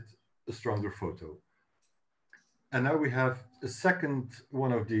 makes it a stronger photo. And now we have a second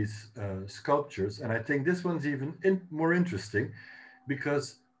one of these sculptures. And I think this one's even more interesting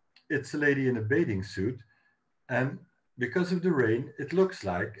because it's a lady in a bathing suit. And because of the rain, it looks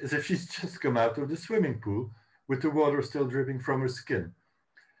like as if she's just come out of the swimming pool with the water still dripping from her skin.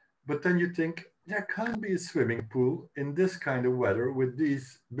 But then you think, there can't be a swimming pool in this kind of weather with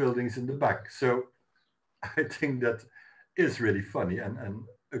these buildings in the back. So I think that is really funny and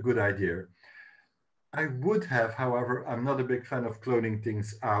a good idea. I would have, however, I'm not a big fan of cloning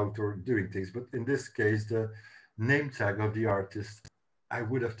things out or doing things, but in this case, the name tag of the artist, I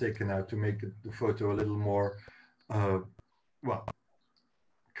would have taken out to make the photo a little more, well,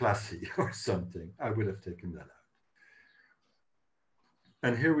 classy or something. I would have taken that out.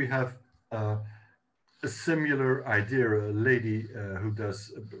 And here we have a similar idea, a lady who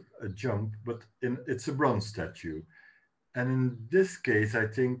does a jump, but it's a bronze statue. And in this case, I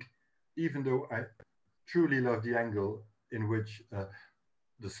think, even though I truly love the angle in which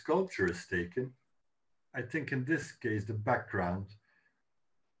the sculpture is taken, I think in this case, the background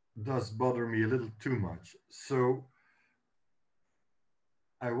does bother me a little too much. So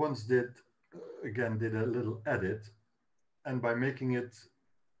I once did a little edit, and by making it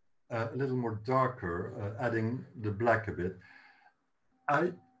a little more darker, adding the black a bit,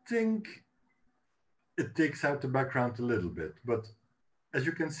 I think it takes out the background a little bit. But as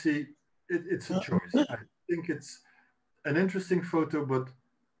you can see, it's a choice. I think it's an interesting photo, but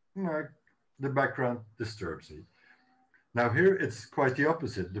the background disturbs me. Now here it's quite the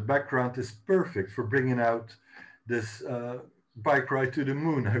opposite. The background is perfect for bringing out this bike ride to the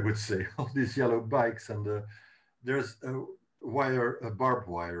moon, I would say. All these yellow bikes, and there's a barbed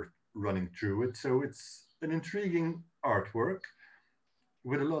wire running through it. So it's an intriguing artwork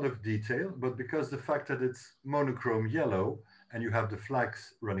with a lot of detail, but because the fact that it's monochrome yellow and you have the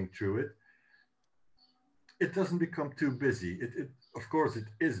flags running through it, it doesn't become too busy. Of course, it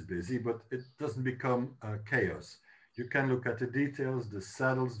is busy, but it doesn't become chaos. You can look at the details, the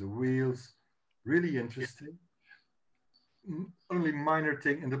saddles, the wheels, really interesting. Only minor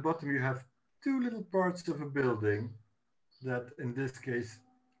thing, in the bottom you have two little parts of a building that in this case,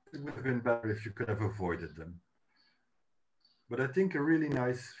 it would have been better if you could have avoided them. But I think a really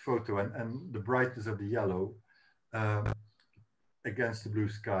nice photo, and the brightness of the yellow against the blue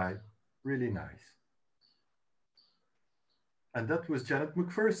sky, really nice. And that was Janet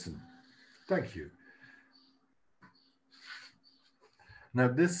McPherson. Thank you. Now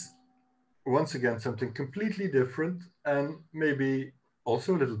this, once again, something completely different and maybe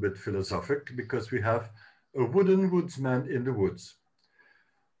also a little bit philosophic, because we have a wooden woodsman in the woods.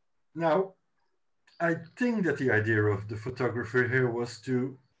 Now, I think that the idea of the photographer here was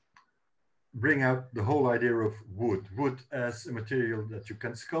to bring out the whole idea of wood as a material that you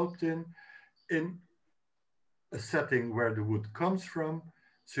can sculpt in a setting where the wood comes from.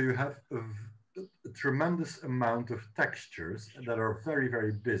 So you have a tremendous amount of textures that are very,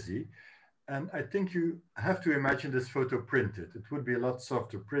 very busy. And I think you have to imagine this photo printed. It would be a lot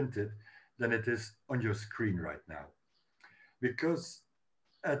softer printed than it is on your screen right now. Because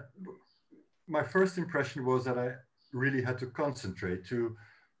my first impression was that I really had to concentrate to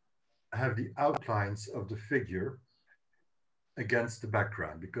have the outlines of the figure against the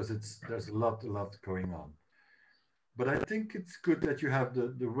background, because there's a lot going on. But I think it's good that you have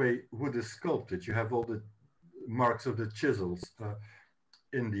the way wood is sculpted. You have all the marks of the chisels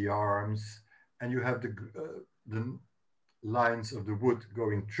in the arms, and you have the lines of the wood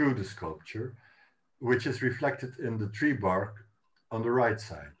going through the sculpture, which is reflected in the tree bark on the right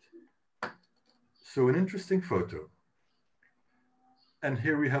side. So an interesting photo. And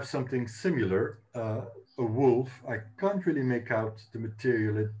here we have something similar, a wolf. I can't really make out the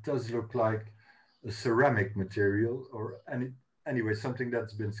material. It does look like a ceramic material, or anyway, something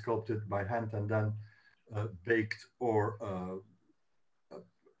that's been sculpted by hand and then baked or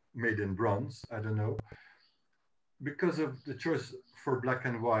made in bronze, I don't know. Because of the choice for black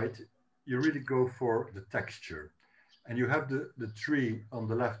and white, you really go for the texture. And you have the tree on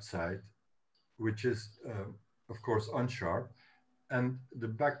the left side, which is, of course, unsharp, and the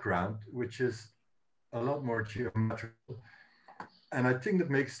background, which is a lot more geometrical. And I think that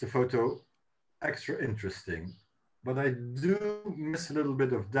makes the photo extra interesting. but I do miss a little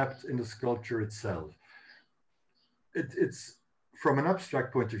bit of depth in the sculpture itself. It's, from an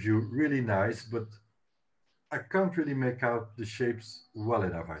abstract point of view, really nice, but I can't really make out the shapes well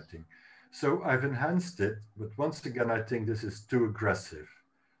enough, I think. So I've enhanced it, but once again, I think this is too aggressive.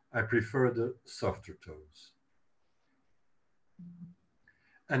 I prefer the softer tones.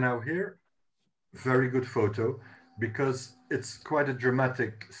 And now here, very good photo, because it's quite a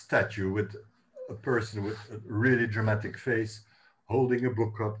dramatic statue with a person with a really dramatic face holding a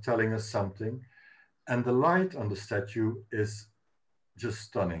book up, telling us something. And the light on the statue is just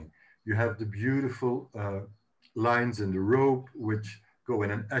stunning. You have the beautiful lines in the robe, which go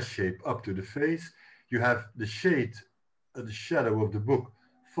in an S shape up to the face. You have the shade, the shadow of the book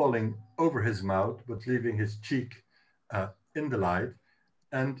falling over his mouth, but leaving his cheek in the light.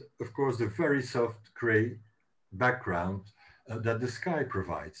 And of course, the very soft gray background that the sky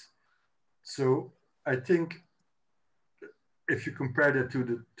provides. So I think if you compare that to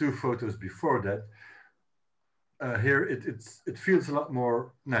the two photos before that, here it feels a lot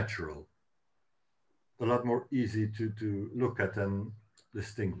more natural, a lot more easy to look at and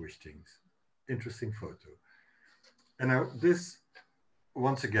distinguish things. Interesting photo. And now this,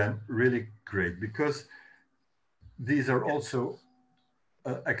 once again, really great, because these are also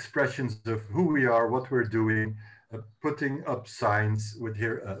expressions of who we are, what we're doing, putting up signs with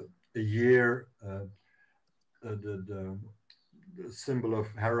here a year, the symbol of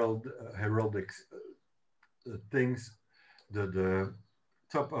heraldic things, the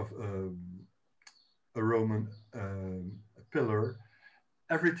top of a Roman pillar.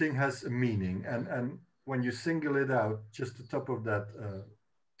 Everything has a meaning, and when you single it out, just the top of that,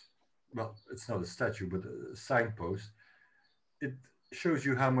 well, it's not a statue, but a signpost, it shows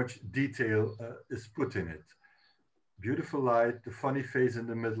you how much detail is put in it. Beautiful light, the funny face in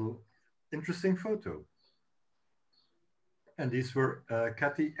the middle, interesting photo. And these were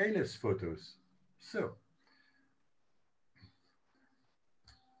Kathy Ailef's photos. So,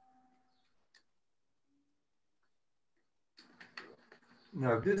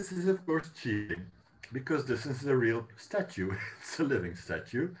 now this is of course cheating, because this is a real statue. It's a living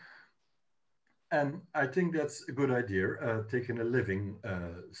statue. And I think that's a good idea, taking a living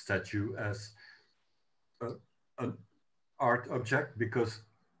statue as an art object, because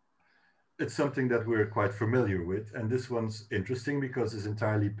it's something that we're quite familiar with. And this one's interesting because it's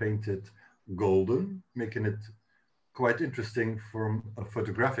entirely painted golden, making it quite interesting from a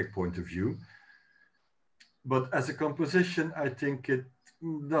photographic point of view. But as a composition, I think it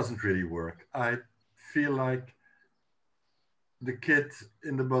doesn't really work. I feel like the kid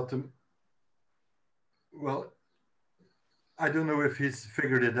in the bottom, well, I don't know if he's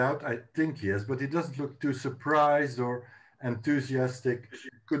figured it out. I think he has, but he doesn't look too surprised or enthusiastic.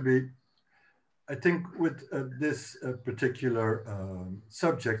 Could be, I think with this particular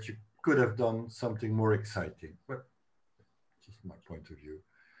subject, you could have done something more exciting, but just my point of view.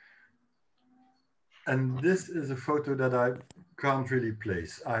 And this is a photo that I can't really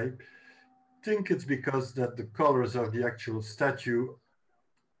place. I think it's because that the colors of the actual statue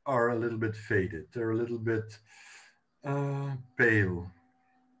are a little bit faded. They're a little bit pale.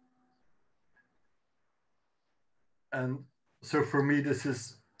 And so for me, this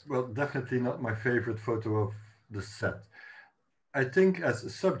is, well, definitely not my favorite photo of the set. I think as a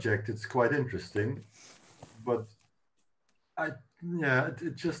subject, it's quite interesting, but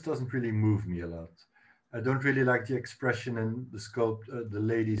it just doesn't really move me a lot. I don't really like the expression in the sculpt, the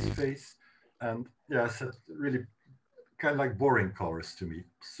lady's face. And yeah, it's really kind of like boring colors to me.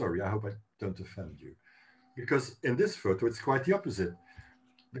 Sorry, I hope I don't offend you. Because in this photo, it's quite the opposite.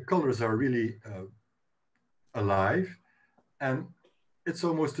 The colors are really alive, and it's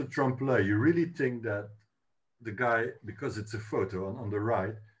almost a trompe-l'oeil. You really think that the guy, because it's a photo on the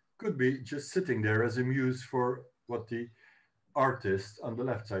right, could be just sitting there as a muse for what the artist on the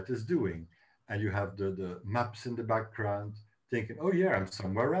left side is doing. And you have the maps in the background, thinking, oh yeah, I'm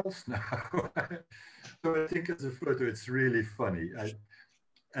somewhere else now. So I think as a photo, it's really funny.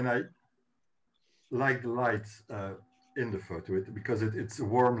 I like the light in the photo because it's a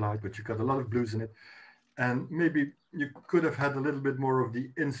warm light, but you got a lot of blues in it. And maybe you could have had a little bit more of the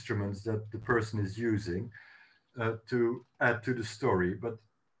instruments that the person is using to add to the story. But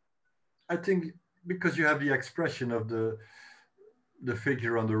I think because you have the expression of the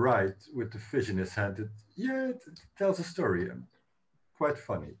figure on the right with the fish in his hand, it tells a story. Quite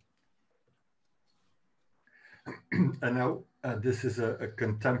funny. And now this is a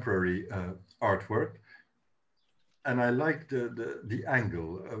contemporary artwork. And I like the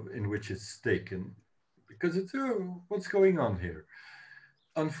angle in which it's taken, because it's, oh, what's going on here?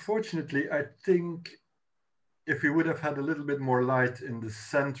 Unfortunately, I think if we would have had a little bit more light in the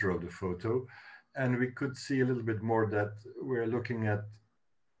center of the photo, and we could see a little bit more that we're looking at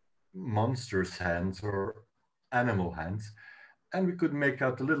monsters' hands or animal hands, and we could make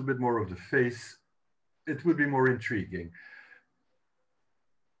out a little bit more of the face, it would be more intriguing.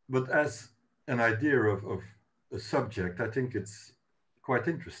 But as an idea of a subject, I think it's quite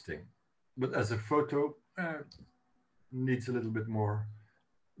interesting. But as a photo, needs a little bit more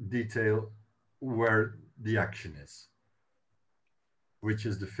detail where the action is, which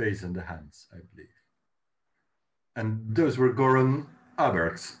is the face and the hands, I believe. And those were Goran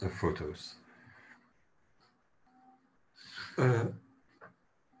Aberg's photos.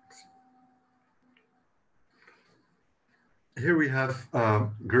 Here we have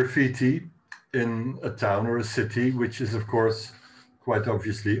graffiti in a town or a city, which is, of course, quite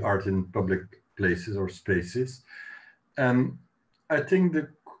obviously art in public places or spaces. And I think the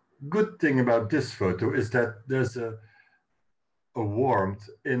good thing about this photo is that there's a warmth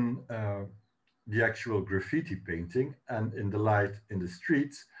in the actual graffiti painting and in the light in the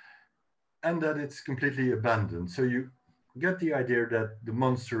streets, and that it's completely abandoned. So you get the idea that the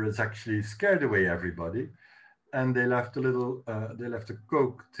monster has actually scared away everybody, and they left a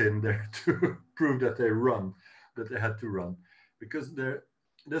Coke tin there to prove that they had to run, because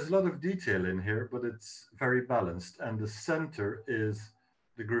there's a lot of detail in here, but it's very balanced, and the center is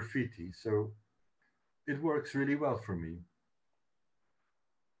the graffiti, so it works really well for me.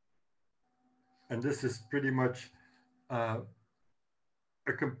 And this is pretty much the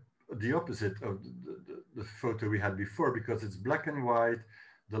opposite of the photo we had before, because it's black and white,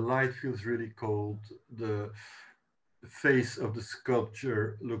 the light feels really cold, the face of the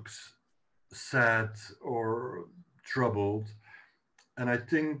sculpture looks sad or troubled. And I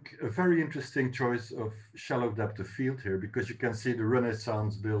think a very interesting choice of shallow depth of field here, because you can see the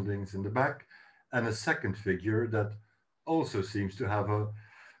Renaissance buildings in the back and a second figure that also seems to have a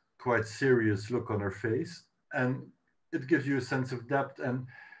quite serious look on her face. And it gives you a sense of depth, and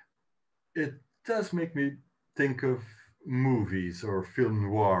it does make me think of movies or film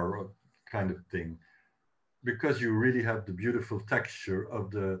noir or kind of thing, because you really have the beautiful texture of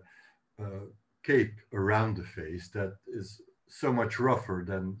the cape around the face that is so much rougher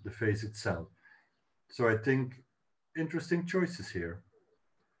than the face itself. So I think interesting choices here.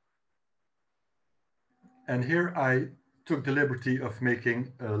 And here I took the liberty of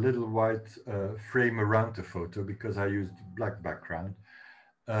making a little white frame around the photo, because I used black background.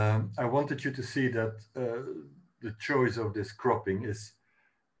 I wanted you to see that the choice of this cropping is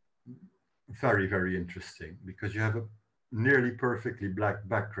very, very interesting, because you have a nearly perfectly black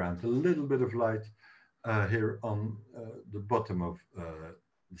background, a little bit of light here on the bottom of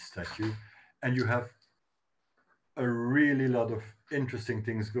the statue, and you have a really lot of interesting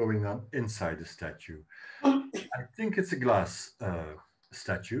things going on inside the statue. I think it's a glass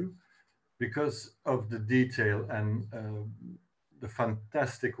statue, because of the detail and the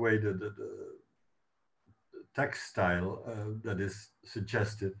fantastic way that the textile that is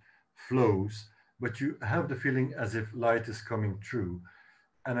suggested flows, but you have the feeling as if light is coming through.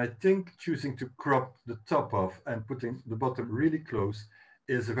 And I think choosing to crop the top off and putting the bottom really close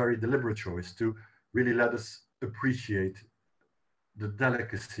is a very deliberate choice to really let us appreciate the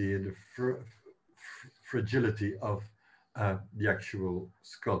delicacy and the fragility of the actual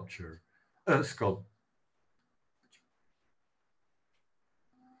sculpture.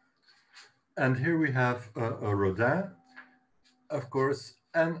 And here we have a Rodin, of course,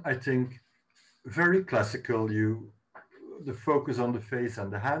 and I think very classical. The focus on the face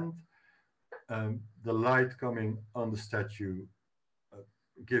and the hand, the light coming on the statue,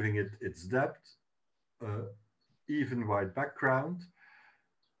 giving it its depth, even white background.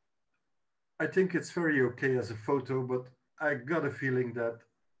 I think it's very okay as a photo, but I got a feeling that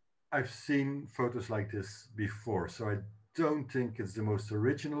I've seen photos like this before, so I don't think it's the most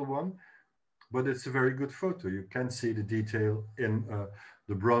original one, but it's a very good photo. You can see the detail in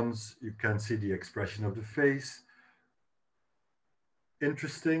the bronze, you can see the expression of the face.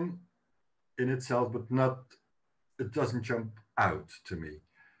 Interesting in itself, but it doesn't jump out to me.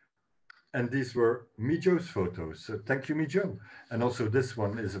 And these were Mijo's photos. So thank you, Mijo. And also this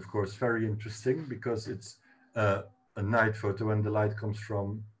one is, of course, very interesting, because it's a night photo and the light comes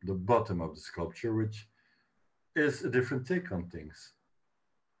from the bottom of the sculpture, which is a different take on things.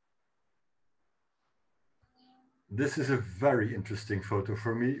 This is a very interesting photo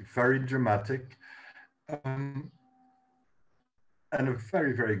for me, very dramatic, and a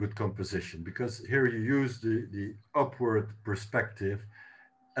very, very good composition, because here you use the upward perspective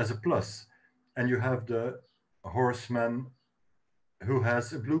as a plus, and you have the horseman who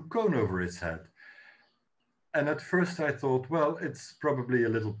has a blue cone over his head. And at first I thought, well, it's probably a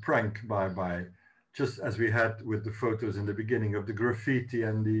little prank by just as we had with the photos in the beginning of the graffiti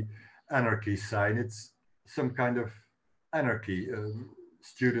and the anarchy sign. It's some kind of anarchy,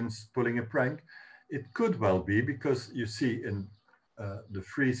 students pulling a prank. It could well be because you see in the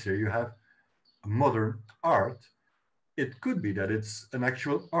frieze here, you have modern art. It could be that it's an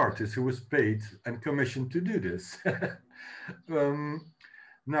actual artist who was paid and commissioned to do this.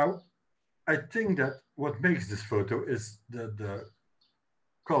 Now, I think that what makes this photo is the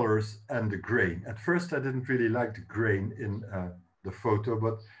colors and the grain. At first, I didn't really like the grain in the photo,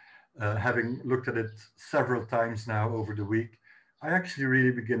 but having looked at it several times now over the week, I actually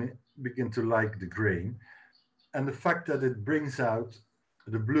really begin to like the grain. And the fact that it brings out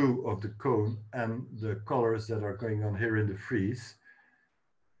the blue of the cone and the colors that are going on here in the frieze,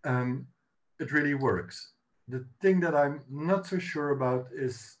 it really works. The thing that I'm not so sure about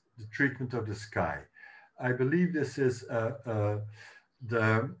is the treatment of the sky. I believe this is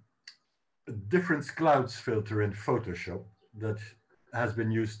the difference clouds filter in Photoshop that has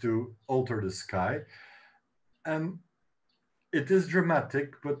been used to alter the sky. And it is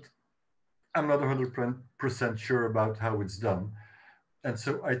dramatic, but I'm not 100% sure about how it's done. And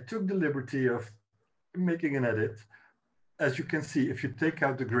so I took the liberty of making an edit. As you can see, if you take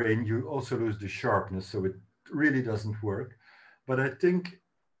out the grain, you also lose the sharpness, so it really doesn't work. But I think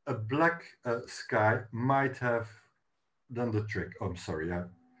a black sky might have done the trick. Oh, I'm sorry, I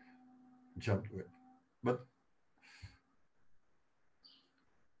jumped with. But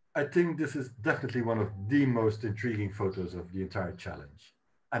I think this is definitely one of the most intriguing photos of the entire challenge.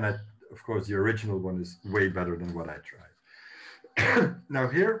 And of course, the original one is way better than what I tried. Now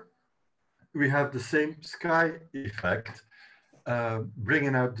here, we have the same sky effect,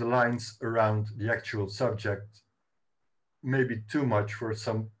 bringing out the lines around the actual subject, maybe too much for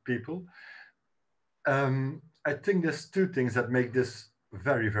some people. I think there's two things that make this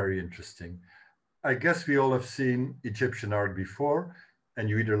very, very interesting. I guess we all have seen Egyptian art before, and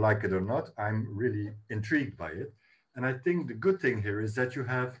you either like it or not. I'm really intrigued by it. And I think the good thing here is that you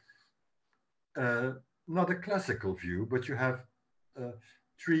have not a classical view, but you have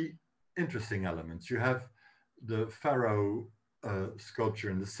three interesting elements. You have the pharaoh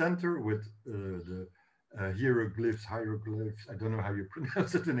sculpture in the center with the hieroglyphs, I don't know how you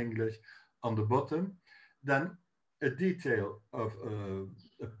pronounce it in English, on the bottom. Then a detail of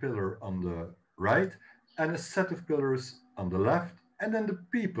a pillar on the right and a set of pillars on the left, and then the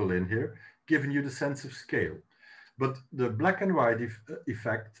people in here giving you the sense of scale. But the black and white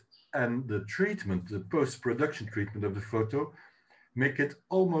effect and the treatment, the post-production treatment of the photo, make it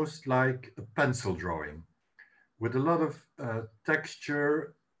almost like a pencil drawing with a lot of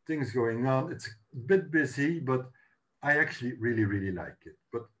texture, things going on. It's a bit busy, but I actually really, really like it.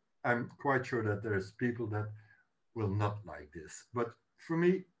 But I'm quite sure that there's people that will not like this. But for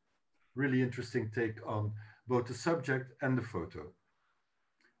me, really interesting take on both the subject and the photo.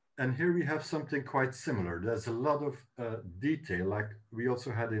 And here we have something quite similar. There's a lot of detail, like we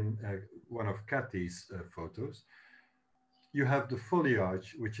also had in one of Kathy's photos. You have the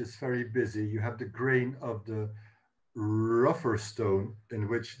foliage, which is very busy. You have the grain of the rougher stone in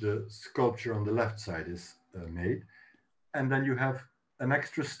which the sculpture on the left side is made. And then you have an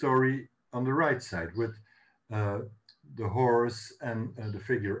extra story on the right side with the horse and the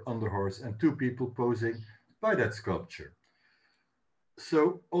figure on the horse and two people posing by that sculpture.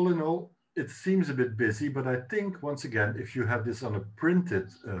 So all in all, it seems a bit busy, but I think once again, if you have this on a printed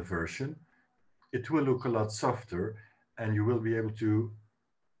version, it will look a lot softer and you will be able to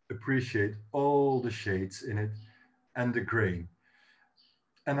appreciate all the shades in it and the grain.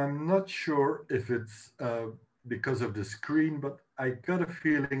 And I'm not sure if it's because of the screen, but I got a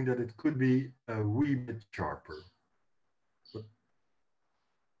feeling that it could be a wee bit sharper. But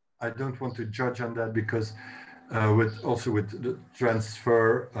I don't want to judge on that because with the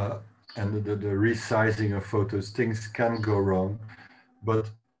transfer and the resizing of photos, things can go wrong. But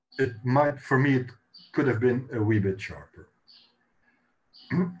it might, for me, it could have been a wee bit sharper.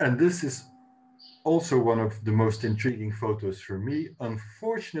 And this is also one of the most intriguing photos for me.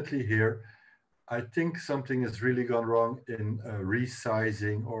 Unfortunately here, I think something has really gone wrong in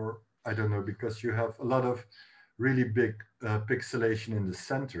resizing, or I don't know, because you have a lot of really big pixelation in the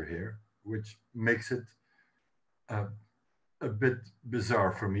center here, which makes it a bit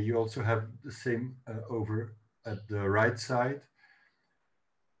bizarre for me. You also have the same over at the right side.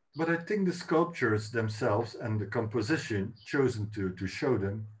 But I think the sculptures themselves and the composition chosen to show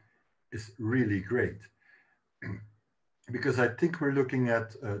them is really great. Because I think we're looking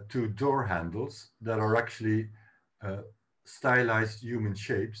at two door handles that are actually stylized human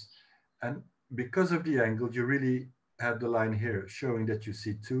shapes. And because of the angle, you really have the line here showing that you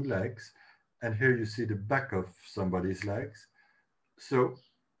see two legs, and here you see the back of somebody's legs. So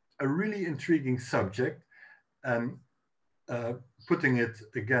a really intriguing subject, and putting it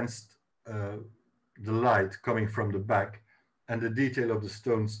against the light coming from the back and the detail of the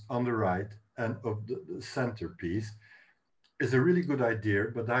stones on the right and of the centerpiece is a really good idea,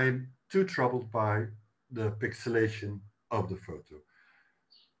 but I'm too troubled by the pixelation of the photo.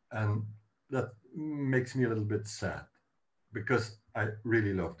 And that makes me a little bit sad because I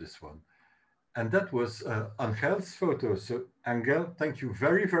really love this one. And that was Angel's photo. So Angel, thank you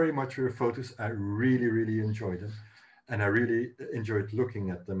very, very much for your photos. I really, really enjoyed them. And I really enjoyed looking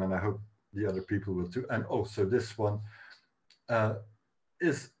at them, and I hope the other people will too. And also this one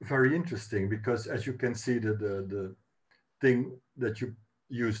is very interesting because, as you can see, the thing that you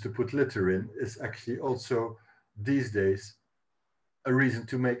use to put litter in is actually also these days a reason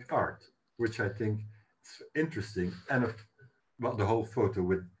to make art, which I think is interesting. And well, the whole photo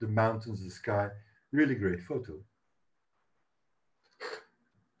with the mountains, the sky, really great photo.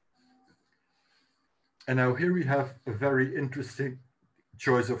 And now here we have a very interesting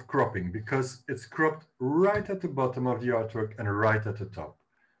choice of cropping because it's cropped right at the bottom of the artwork and right at the top,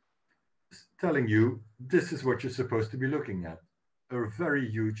 telling you this is what you're supposed to be looking at, a very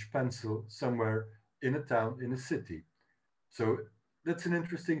huge pencil somewhere in a town, in a city. So that's an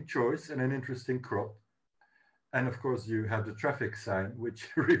interesting choice and an interesting crop. And of course you have the traffic sign, which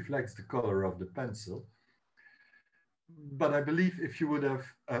reflects the color of the pencil. But I believe if you would have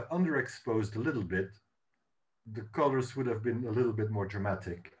underexposed a little bit, the colors would have been a little bit more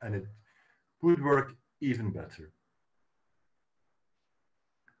dramatic and it would work even better.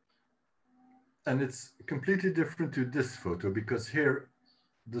 And it's completely different to this photo because here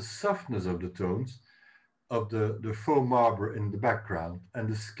the softness of the tones of the faux marble in the background and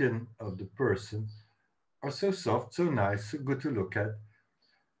the skin of the person are so soft, so nice, so good to look at,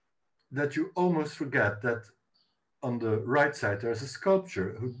 that you almost forget that on the right side there's a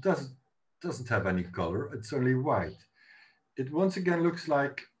sculpture who doesn't have any color, it's only white. It once again looks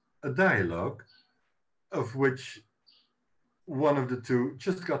like a dialogue of which one of the two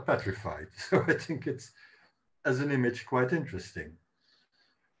just got petrified. So I think it's, as an image, quite interesting.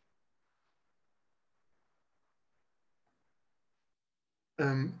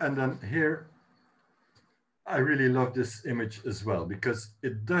 And then here, I really love this image as well, because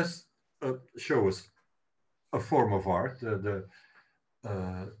it does show us a form of art, the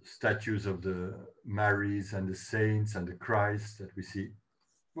statues of the Marys and the saints and the Christ that we see,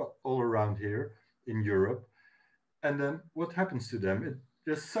 well, all around here in Europe. And then what happens to them?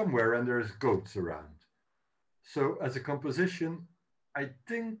 There's somewhere and there's goats around. So as a composition, I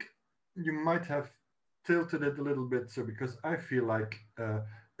think you might have tilted it a little bit. So because I feel like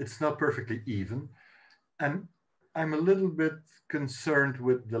it's not perfectly even. And I'm a little bit concerned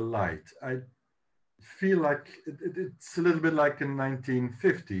with the light. I feel like it's a little bit like a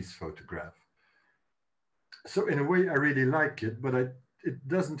 1950s photograph. So in a way, I really like it, but it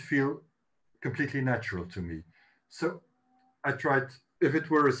doesn't feel completely natural to me. So I tried, if it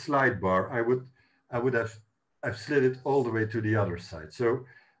were a slide bar, I would have slid it all the way to the other side. So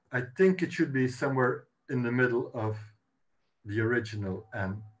I think it should be somewhere in the middle of the original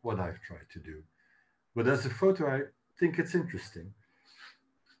and what I've tried to do. But as a photo, I think it's interesting.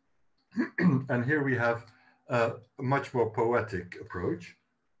 And here we have a much more poetic approach.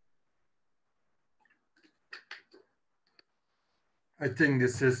 I think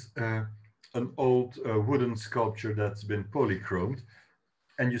this is an old wooden sculpture that's been polychromed.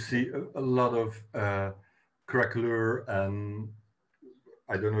 And you see a lot of craquelure and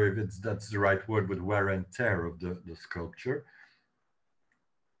I don't know if that's the right word, but wear and tear of the sculpture.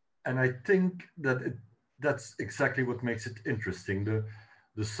 And I think that that's exactly what makes it interesting.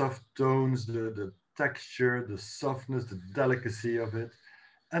 The soft tones, the texture, the softness, the delicacy of it,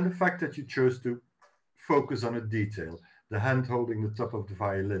 and the fact that you chose to focus on a detail, the hand holding the top of the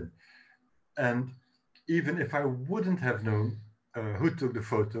violin. And even if I wouldn't have known who took the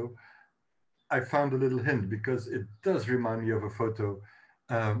photo, I found a little hint because it does remind me of a photo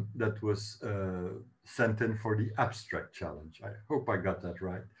that was sent in for the abstract challenge. I hope I got that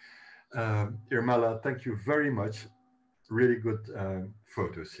right. Irmela, thank you very much. Really good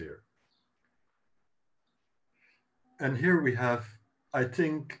photos here. And here we have, I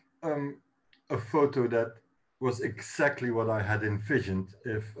think, a photo that was exactly what I had envisioned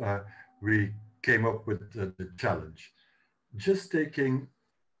if we came up with the challenge. Just taking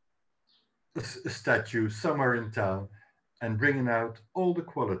a statue somewhere in town and bringing out all the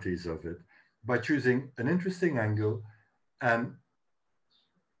qualities of it by choosing an interesting angle and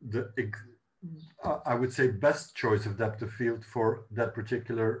I would say, best choice of depth of field for that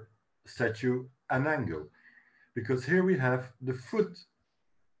particular statue and angle. Because here we have the foot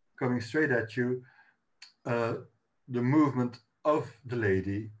coming straight at you, uh, the movement of the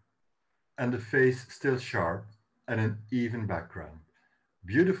lady, and the face still sharp and an even background.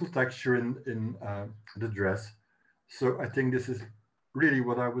 Beautiful texture in the dress. So I think this is really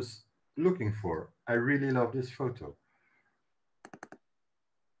what I was looking for. I really love this photo.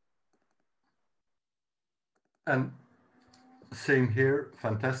 And same here,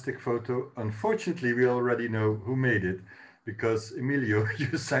 fantastic photo. Unfortunately, we already know who made it because Emilio,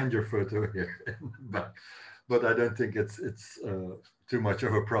 you signed your photo here in the back. But I don't think it's too much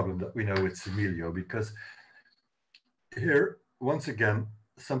of a problem that we know it's Emilio, because here, once again,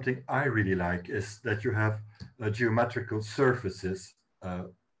 something I really like is that you have geometrical surfaces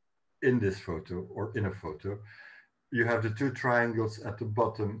in this photo or in a photo. You have the two triangles at the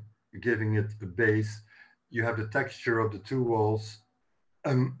bottom giving it a base. You have the texture of the two walls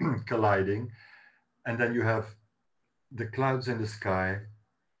colliding. And then you have the clouds in the sky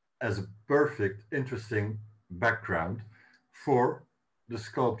as a perfect, interesting background for the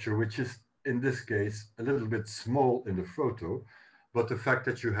sculpture, which is in this case a little bit small in the photo, but the fact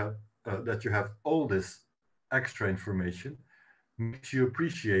that you have all this extra information makes you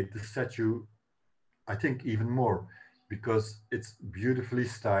appreciate the statue, I think, even more, because it's beautifully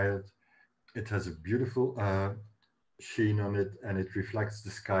styled. It has a beautiful sheen on it, and it reflects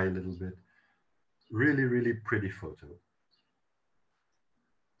the sky a little bit. Really, really pretty photo.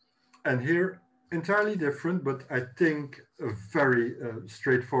 And here, entirely different, but I think a very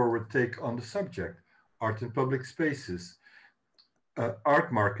straightforward take on the subject, art in public spaces.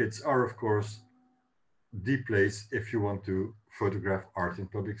 Art markets are, of course, the place if you want to photograph art in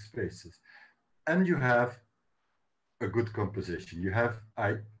public spaces. And you have a good composition. You have,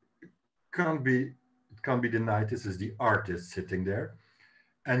 it can't be denied, this is the artist sitting there.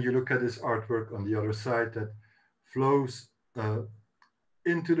 And you look at this artwork on the other side that flows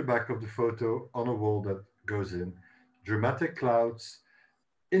into the back of the photo on a wall that goes in. Dramatic clouds,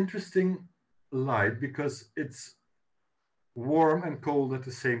 interesting light because it's warm and cold at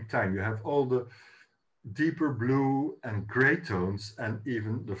the same time. You have all the deeper blue and gray tones, and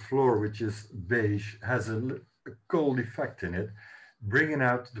even the floor, which is beige, has a cold effect in it, bringing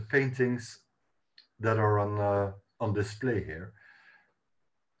out the paintings that are on display here.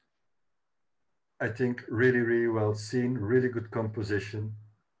 I think really, really well seen, really good composition,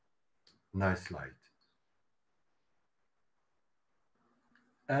 nice light.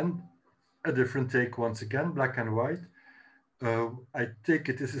 And a different take once again, black and white. I take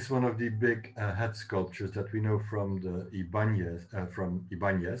it this is one of the big head sculptures that we know from the Ibanez,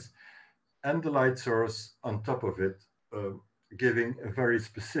 and the light source on top of it, giving a very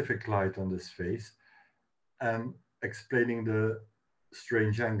specific light on this face and explaining the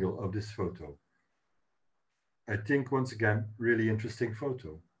strange angle of this photo. I think once again, really interesting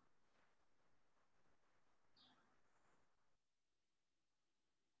photo.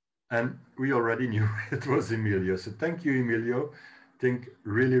 And we already knew it was Emilio. So thank you, Emilio. I think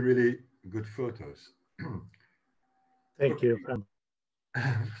really, really good photos. Thank you.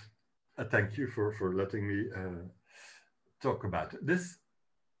 Thank you for letting me talk about it. This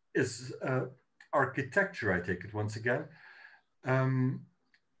is architecture, I take it once again. And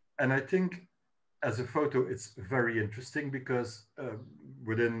I think as a photo, it's very interesting because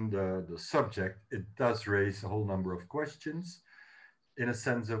within the subject, it does raise a whole number of questions in a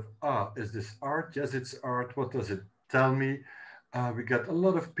sense of, is this art? Yes, it's art. What does it tell me? We got a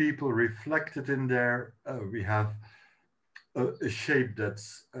lot of people reflected in there. We have a shape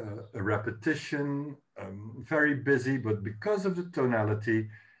that's a repetition, very busy, but because of the tonality,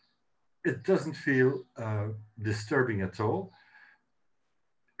 it doesn't feel disturbing at all.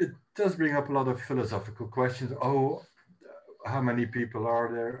 It does bring up a lot of philosophical questions. Oh, how many people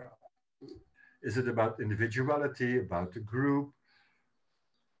are there? Is it about individuality, about the group?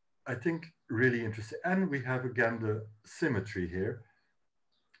 I think really interesting. And we have again the symmetry here,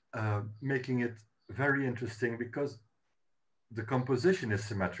 making it very interesting because the composition is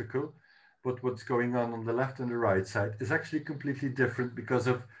symmetrical, but what's going on the left and the right side is actually completely different because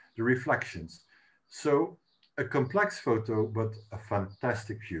of the reflections. So a complex photo, but a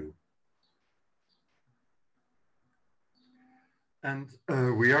fantastic view. And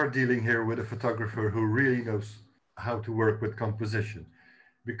we are dealing here with a photographer who really knows how to work with composition,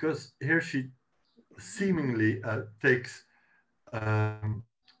 because here she seemingly takes a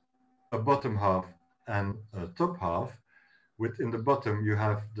bottom half and a top half. Within the bottom, you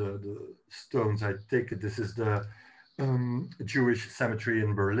have the stones. I take it this is the Jewish cemetery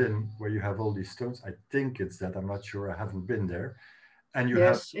in Berlin, where you have all these stones. I think it's that. I'm not sure. I haven't been there. And you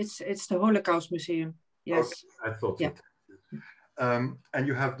have. Yes, it's the Holocaust Museum. Yes. Okay, I thought yeah. so. And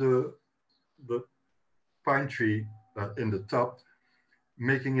you have the pine tree in the top,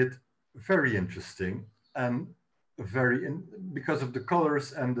 making it very interesting and because of the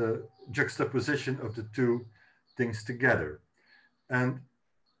colors and the juxtaposition of the two things together. And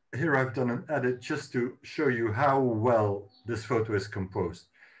here I've done an edit just to show you how well this photo is composed,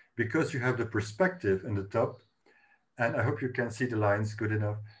 because you have the perspective in the top, and I hope you can see the lines good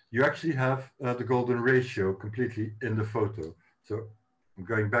enough. You actually have the golden ratio completely in the photo. So I'm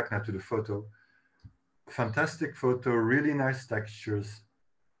going back now to the photo. Fantastic photo, really nice textures.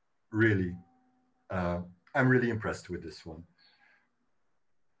 Really, I'm really impressed with this one.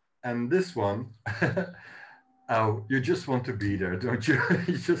 And this one, oh, you just want to be there, don't you?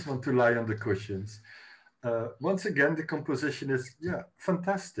 You just want to lie on the cushions. Once again, the composition is, yeah,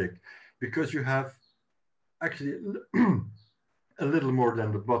 fantastic, because you have actually a little more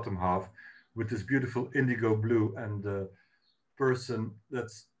than the bottom half with this beautiful indigo blue, and the person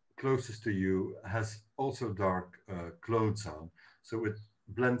that's closest to you has also dark clothes on. So it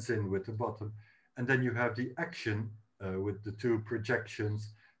blends in with the bottom. And then you have the action with the two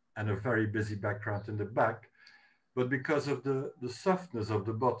projections and a very busy background in the back. But because of the softness of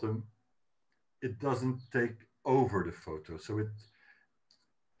the bottom, it doesn't take over the photo. So it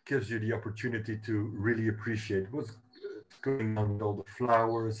gives you the opportunity to really appreciate what's going on with all the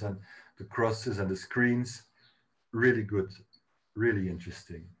flowers and the crosses and the screens. Really good, really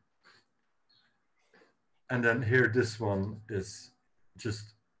interesting. And then here, this one is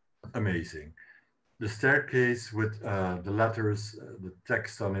just amazing. The staircase with the letters, the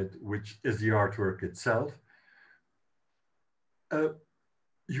text on it, which is the artwork itself.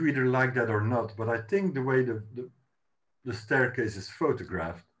 You either like that or not, but I think the way the staircase is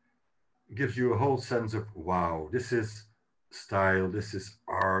photographed gives you a whole sense of, wow, this is style, this is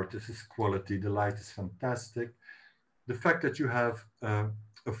art, this is quality, the light is fantastic. The fact that you have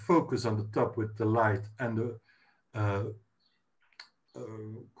a focus on the top with the light and the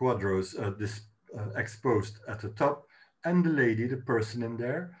quadros exposed at the top, and the lady, the person in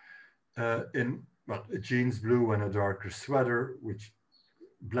there, in a jeans blue and a darker sweater, which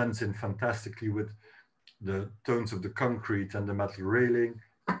blends in fantastically with the tones of the concrete and the metal railing.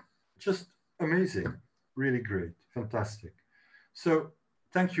 Just amazing, really great, fantastic. So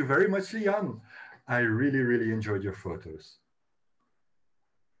thank you very much, Lian. I really, really enjoyed your photos.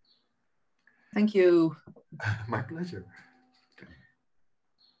 Thank you. My pleasure.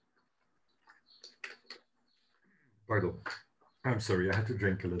 Pardon, I'm sorry, I had to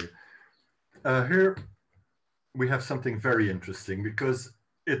drink a little. Here we have something very interesting, because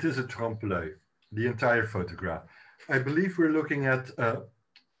it is a trompe-l'oeil, the entire photograph. I believe we're looking at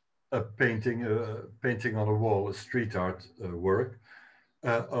a painting on a wall, a street art work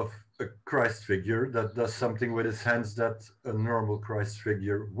of a Christ figure that does something with his hands that a normal Christ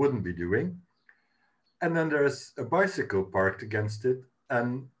figure wouldn't be doing. And then there's a bicycle parked against it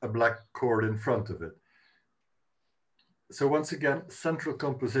and a black cord in front of it. So once again, central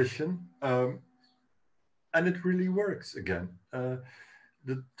composition, and it really works again.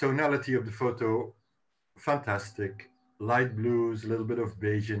 The tonality of the photo, fantastic. Light blues, a little bit of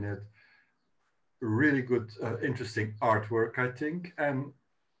beige in it. Really good, interesting artwork, I think. And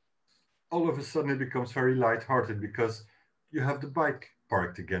all of a sudden it becomes very light-hearted because you have the bike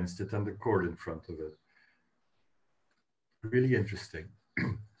parked against it and the cord in front of it. Really interesting.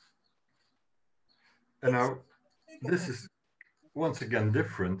 And now this is once again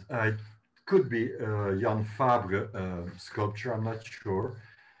different. It could be Jan Fabre sculpture, I'm not sure.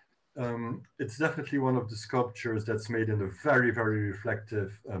 It's definitely one of the sculptures that's made in a very, very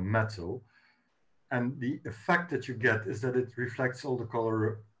reflective metal. And the effect that you get is that it reflects all the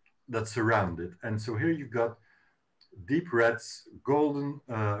color that's around it. And so here you got deep reds, golden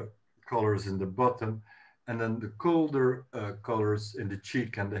colors in the bottom, and then the colder colors in the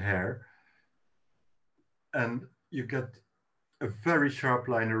cheek and the hair. And you get a very sharp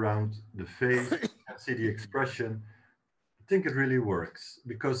line around the face. You can see the expression. I think it really works,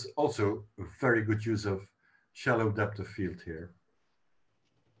 because also a very good use of shallow depth of field here.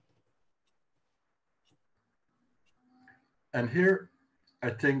 And here, I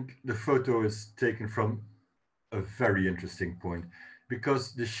think the photo is taken from a very interesting point,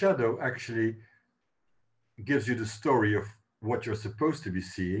 because the shadow actually gives you the story of what you're supposed to be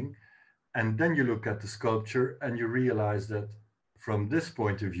seeing. And then you look at the sculpture and you realize that from this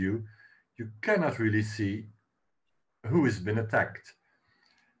point of view, you cannot really see who has been attacked.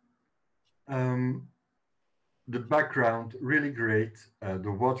 The the background, really great.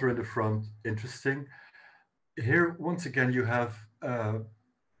 The water in the front, interesting. Here, once again, you have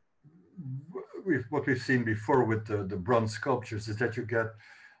what we've seen before with the bronze sculptures is that you get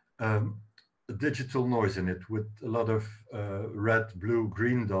a digital noise in it with a lot of red, blue,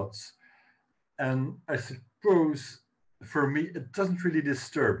 green dots. And I suppose for me, it doesn't really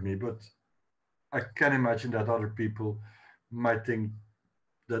disturb me, but I can imagine that other people might think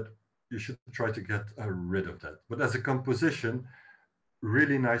that you should try to get rid of that. But as a composition,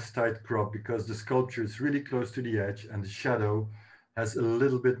 really nice tight crop because the sculpture is really close to the edge and the shadow has a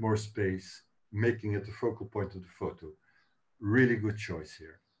little bit more space, making it the focal point of the photo. Really good choice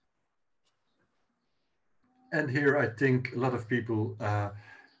here. And here I think a lot of people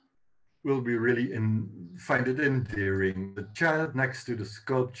will be really find it endearing. The child next to the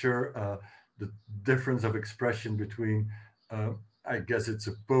sculpture, the difference of expression between, I guess it's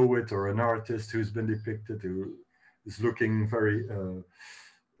a poet or an artist who's been depicted, who is looking very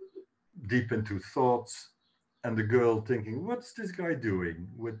deep into thoughts, and the girl thinking, what's this guy doing?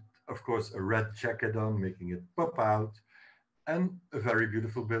 With, of course, a red jacket on, making it pop out, and a very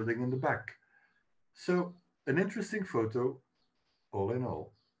beautiful building in the back. So an interesting photo, all in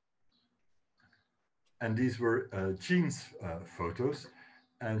all. And these were Jean's photos,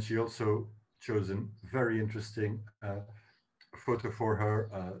 and she also chosen very interesting photo for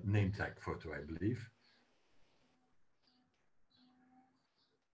her name tag photo, I believe.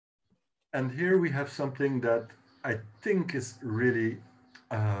 And here we have something that I think is really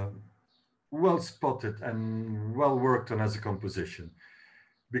well spotted and well worked on as a composition,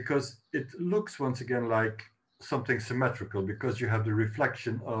 because it looks once again like something symmetrical, because you have the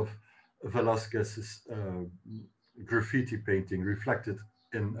reflection of Velázquez's graffiti painting reflected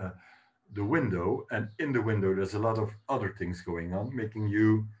in the window, and in the window there's a lot of other things going on, making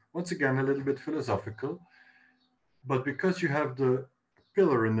you once again a little bit philosophical. But because you have the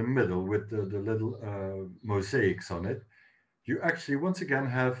pillar in the middle with the little mosaics on it, you actually once again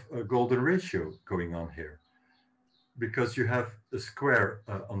have a golden ratio going on here, because you have a square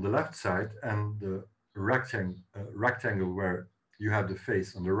on the left side and the rectangle where you have the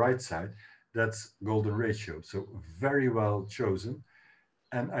face on the right side. That's golden ratio. So very well chosen.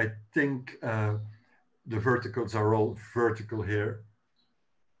 And I think the verticals are all vertical here.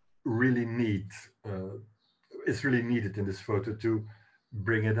 Really neat. It's really needed in this photo to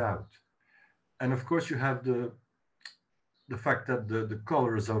bring it out. And of course you have the fact that the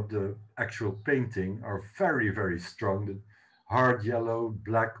colors of the actual painting are very, very strong. The hard yellow,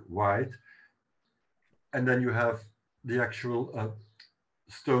 black, white. And then you have the actual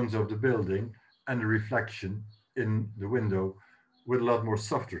stones of the building and the reflection in the window with a lot more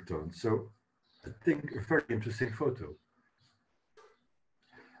softer tones. So I think a very interesting photo.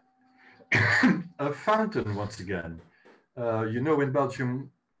 A fountain, once again. You know, in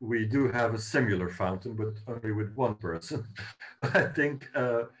Belgium, we do have a similar fountain, but only with one person. I think,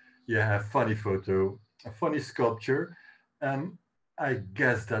 yeah, a funny photo, a funny sculpture. And I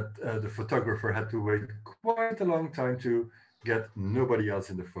guess that the photographer had to wait quite a long time to get nobody else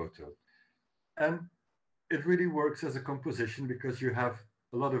in the photo. And it really works as a composition because you have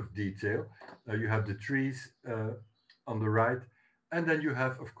a lot of detail. You have the trees on the right, and then you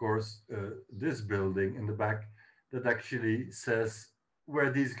have, of course, this building in the back that actually says where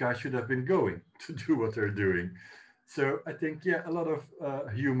these guys should have been going to do what they're doing. So I think, yeah, a lot of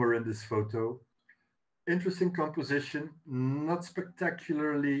humor in this photo. Interesting composition, not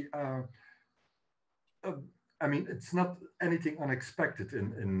spectacularly, I mean, it's not anything unexpected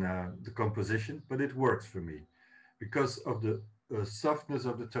in the composition, but it works for me because of the softness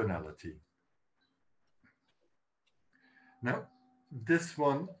of the tonality. Now, this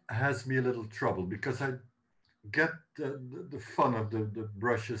one has me a little trouble because I get the fun of the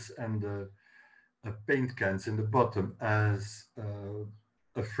brushes and the paint cans in the bottom as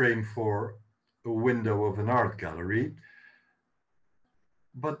a frame for a window of an art gallery.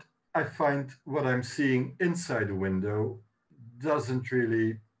 But I find what I'm seeing inside the window doesn't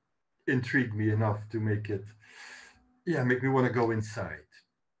really intrigue me enough to make it, yeah, make me want to go inside.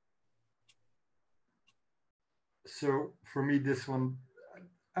 So for me, this one,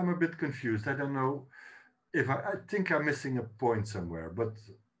 I'm a bit confused. I don't know if I think I'm missing a point somewhere, but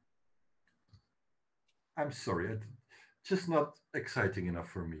I'm sorry, it's just not exciting enough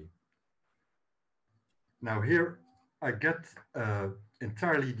for me. Now here, I get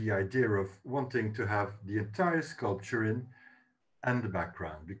entirely the idea of wanting to have the entire sculpture in and the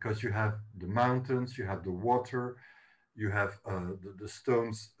background, because you have the mountains, you have the water, you have the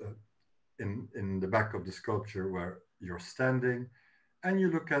stones in the back of the sculpture where you're standing, and you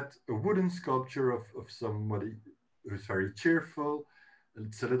look at a wooden sculpture of somebody who's very cheerful.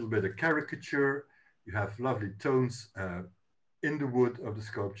 It's a little bit a caricature. You have lovely tones in the wood of the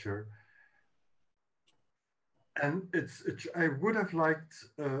sculpture. And I would have liked,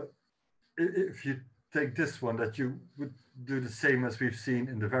 if you take this one, that you would do the same as we've seen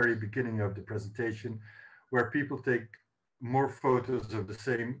in the very beginning of the presentation, where people take more photos of the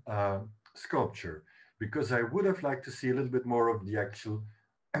same sculpture, because I would have liked to see a little bit more of the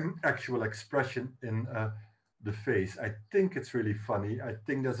actual expression in the face. I think it's really funny. I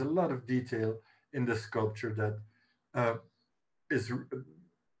think there's a lot of detail in the sculpture that is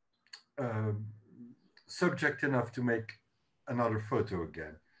subject enough to make another photo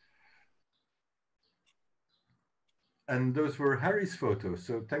again. And those were Harry's photos.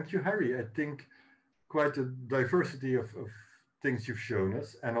 So thank you, Harry. I think quite a diversity of things you've shown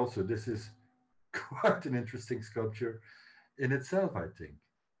us. And also this is quite an interesting sculpture in itself, I think.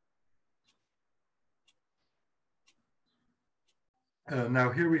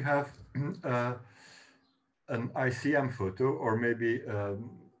 Now here we have an ICM photo, or maybe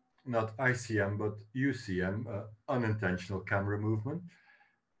not ICM, but UCM, unintentional camera movement.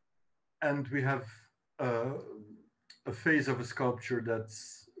 And we have a phase of a sculpture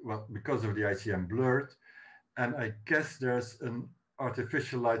that's, well, because of the ICM, blurred. And I guess there's an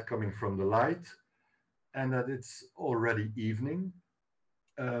artificial light coming from the light, and that it's already evening.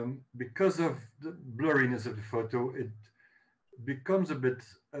 Because of the blurriness of the photo, it becomes a bit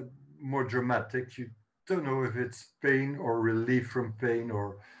more dramatic. You don't know if it's pain or relief from pain,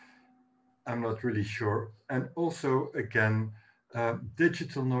 or I'm not really sure. And also, again,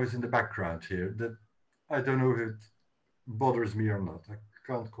 digital noise in the background here that I don't know if it bothers me or not. I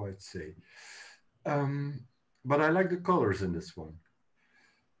can't quite say. But I like the colors in this one.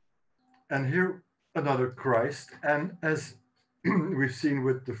 And here, another Christ. And as we've seen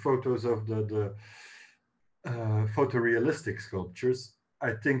with the photos of the photorealistic sculptures,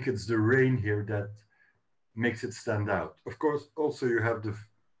 I think it's the rain here that makes it stand out. Of course, also you have the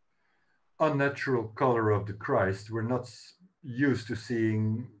unnatural color of the Christ. We're not used to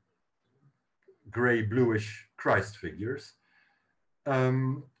seeing gray, bluish Christ figures.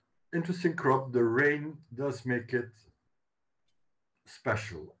 Interesting crop. The rain does make it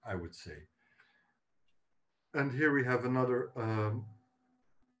special, I would say. And here we have another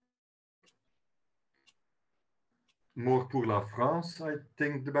Mort pour la France, I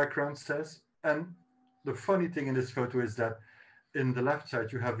think the background says. And the funny thing in this photo is that in the left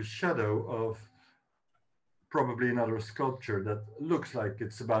side, you have a shadow of probably another sculpture that looks like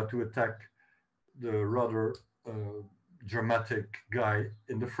it's about to attack the rather dramatic guy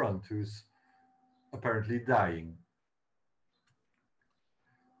in the front who's apparently dying.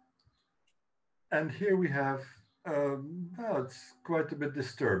 And here we have, well, it's quite a bit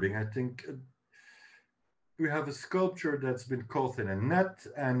disturbing. I think we have a sculpture that's been caught in a net,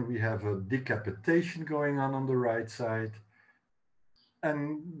 and we have a decapitation going on the right side.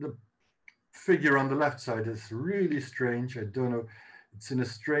 And the figure on the left side is really strange. I don't know, it's in a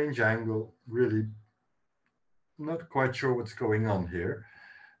strange angle, really not quite sure what's going on here.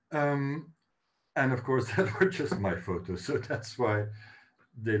 And of course, that were just my photos, so that's why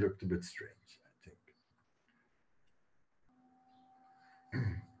they looked a bit strange, I think.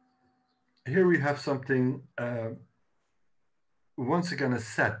 Here we have something, once again, a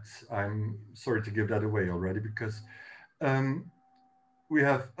set. I'm sorry to give that away already, because we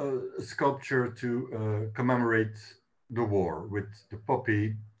have a sculpture to commemorate the war with the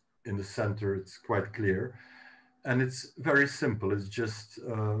poppy in the center. It's quite clear. And it's very simple. It's just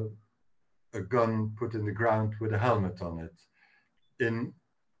a gun put in the ground with a helmet on it in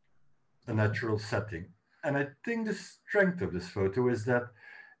a natural setting. And I think the strength of this photo is that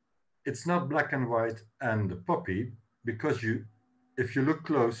it's not black and white and the poppy, because if you look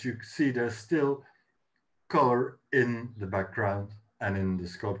close, you see there's still color in the background and in the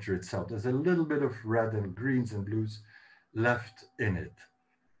sculpture itself. There's a little bit of red and greens and blues left in it.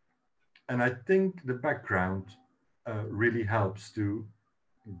 And I think the background really helps to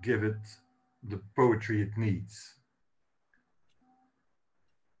give it the poetry it needs.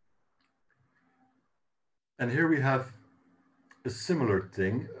 And here we have a similar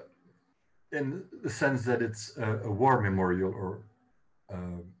thing in the sense that it's a war memorial or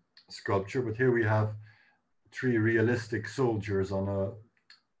sculpture, but here we have 3 realistic soldiers on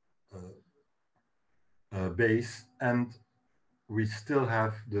a base, and we still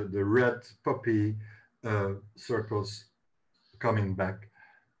have the red poppy circles coming back.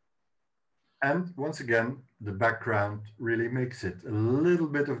 And once again, the background really makes it. A little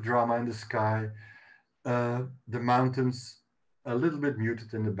bit of drama in the sky. The mountains a little bit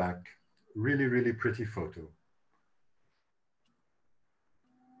muted in the back. Really, really pretty photo.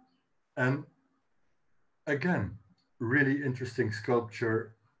 And again, really interesting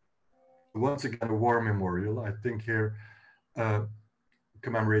sculpture. Once again, a war memorial. I think here,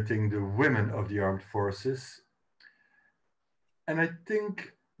 commemorating the women of the armed forces. And I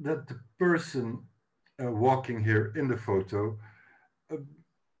think that the person walking here in the photo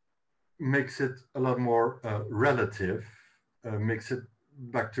makes it a lot more relative, makes it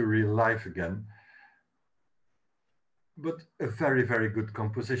back to real life again. But a very, very good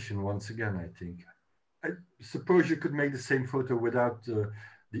composition once again, I think. I suppose you could make the same photo without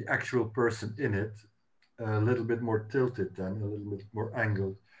the actual person in it, a little bit more tilted then, a little bit more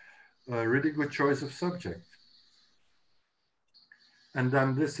angled. Really good choice of subject. And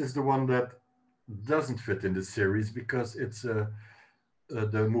then this is the one that doesn't fit in the series because it's the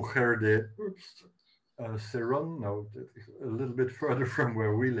Mujer de Cerrón, no, a little bit further from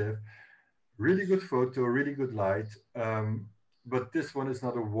where we live. Really good photo, really good light. But this one is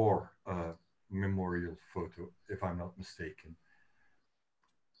not a war memorial photo, if I'm not mistaken.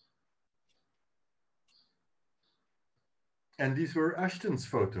 And these were Ashton's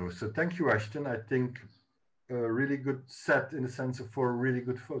photos. So thank you, Ashton. I think a really good set in the sense of 4 really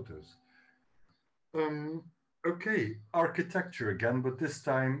good photos. Okay, architecture again, but this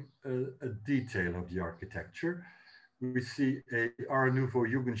time a detail of the architecture. We see a Art Nouveau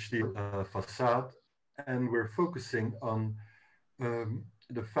Jugendstil facade, and we're focusing on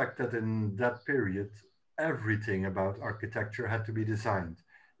the fact that in that period, everything about architecture had to be designed.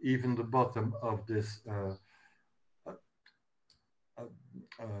 Even the bottom of this,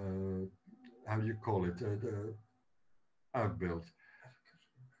 how do you call it? The outbuild.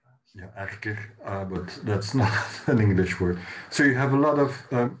 Yeah, erker, but that's not an English word. So you have a lot of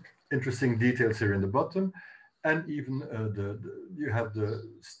interesting details here in the bottom, and even you have the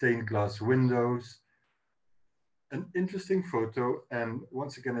stained glass windows. An interesting photo, and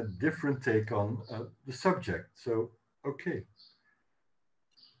once again a different take on the subject. So okay.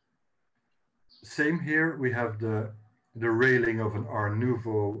 Same here. We have the railing of an Art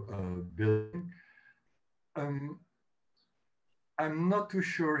Nouveau building. I'm not too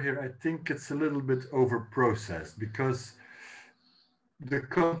sure here. I think it's a little bit over-processed because the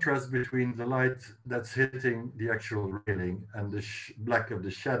contrast between the light that's hitting the actual railing and the black of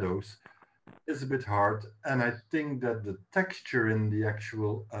the shadows is a bit hard. And I think that the texture in the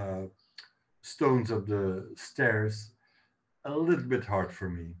actual stones of the stairs, a little bit hard for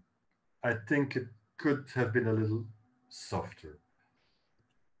me. I think it could have been a little softer.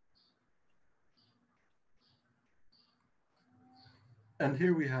 And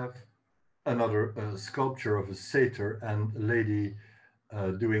here we have another sculpture of a satyr and a lady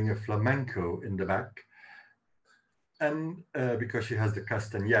doing a flamenco in the back. And because she has the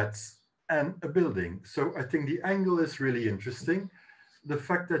castagnettes and a building. So I think the angle is really interesting. The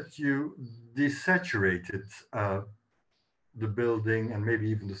fact that you desaturated the building and maybe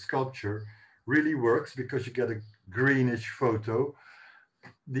even the sculpture really works because you get a greenish photo.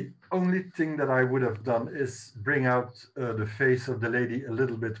 The only thing that I would have done is bring out the face of the lady a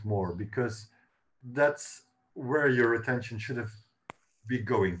little bit more, because that's where your attention should have been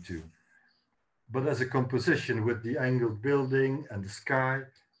going to. But as a composition with the angled building and the sky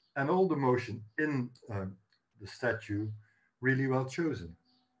and all the motion in the statue, really well chosen.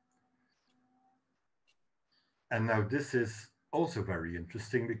 And now this is also very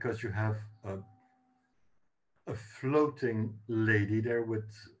interesting because you have a floating lady there with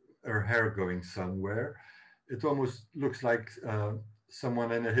her hair going somewhere. It almost looks like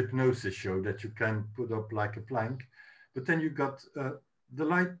someone in a hypnosis show that you can put up like a plank. But then you got the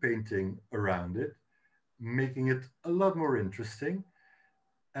light painting around it, making it a lot more interesting.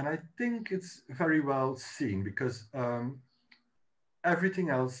 And I think it's very well seen because everything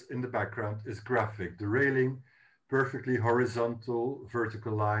else in the background is graphic. The railing, perfectly horizontal,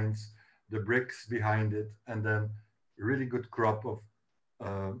 vertical lines, the bricks behind it, and then a really good crop of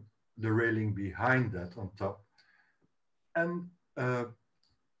the railing behind that on top. And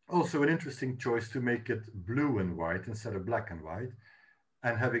also an interesting choice to make it blue and white instead of black and white,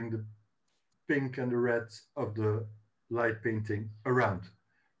 and having the pink and the reds of the light painting around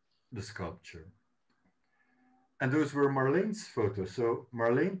the sculpture. And those were Marlene's photos. So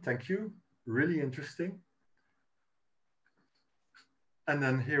Marlene, thank you. Really interesting. And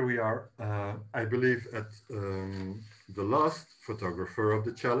then here we are, I believe, at the last photographer of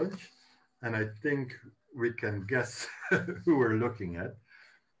the challenge. And I think we can guess who we're looking at.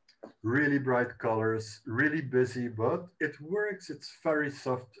 Really bright colors, really busy, but it works. It's very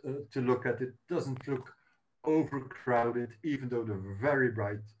soft to look at. It doesn't look overcrowded, even though they're very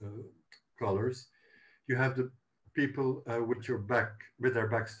bright colors. You have the people with their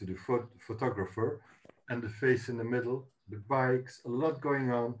backs to the photographer, and the face in the middle, the bikes, a lot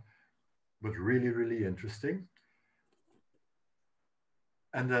going on, but really, really interesting.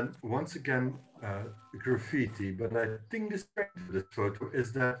 And then once again, graffiti, but I think the strength of this photo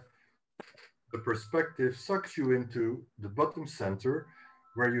is that the perspective sucks you into the bottom center,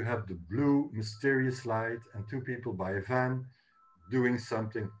 where you have the blue mysterious light and two people by a van doing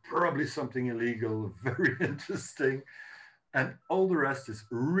something, probably something illegal, very interesting. And all the rest is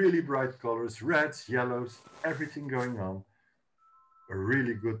really bright colors, reds, yellows, everything going on. A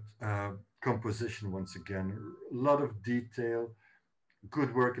really good composition once again, a lot of detail,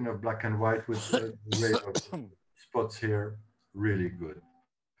 good working of black and white with the spots here, really good.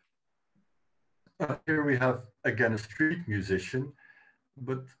 Here we have, again, a street musician,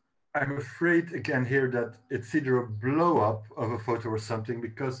 but I'm afraid again here that it's either a blow up of a photo or something,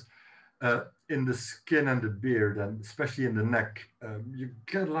 because in the skin and the beard, and especially in the neck, you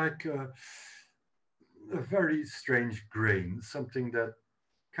get like a very strange grain, something that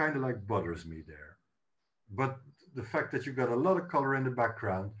kind of like bothers me there. But the fact that you got a lot of color in the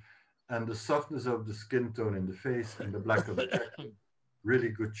background and the softness of the skin tone in the face and the black of the jacket, really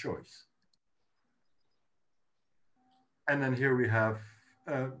good choice. And then here we have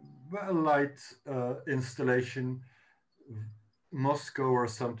a light installation, Moscow or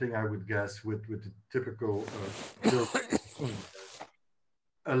something, I would guess, with the typical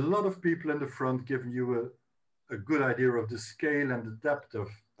a lot of people in the front giving you a good idea of the scale and the depth of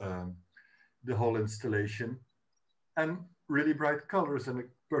the whole installation, and really bright colors and a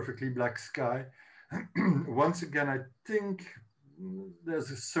perfectly black sky. Once again, I think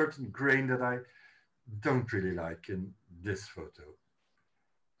there's a certain grain that I don't really like in this photo.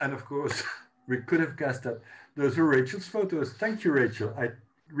 And of course, we could have guessed that those were Rachel's photos. Thank you, Rachel. I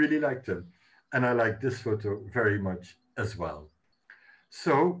really liked them. And I like this photo very much as well.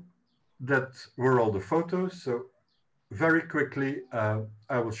 So that were all the photos. So very quickly,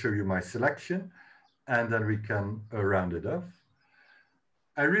 I will show you my selection, and then we can round it off.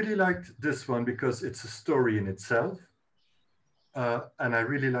 I really liked this one because it's a story in itself. And I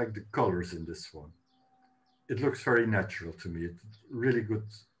really like the colors in this one. It looks very natural to me. It's a really good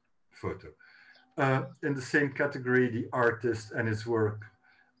photo. In the same category, the artist and his work.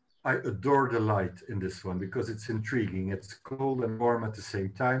 I adore the light in this one because it's intriguing. It's cold and warm at the same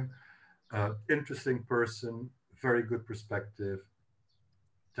time. Interesting person, very good perspective.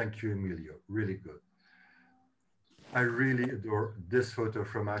 Thank you, Emilio, really good. I really adore this photo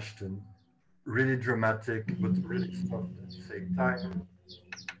from Ashton. Really dramatic, but really soft at the same time.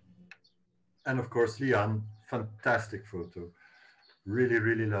 And of course, Lian, fantastic photo. Really,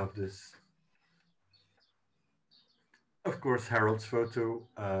 really love this. Of course, Harold's photo,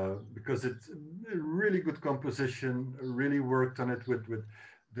 because it's a really good composition, really worked on it with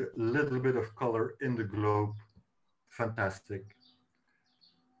the little bit of color in the globe. Fantastic.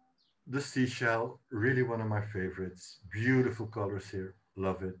 The seashell, really one of my favorites. Beautiful colors here,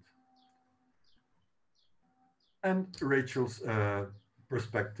 love it. And Rachel's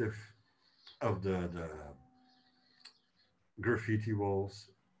perspective of the graffiti walls.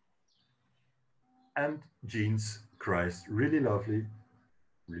 And Jean's Christ, really lovely,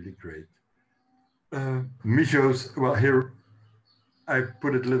 really great. Mijo's, well, here I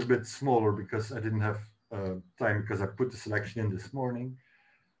put it a little bit smaller because I didn't have time, because I put the selection in this morning.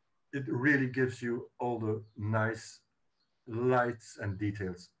 It really gives you all the nice lights and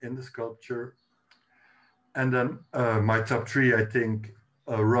details in the sculpture. And then my top three, I think,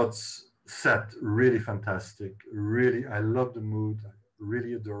 Rod's set, really fantastic. Really, I love the mood, I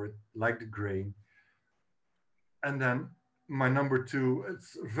really adore it, like the grain. And then my number two,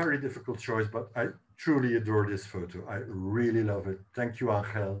 it's a very difficult choice, but I truly adore this photo. I really love it. Thank you,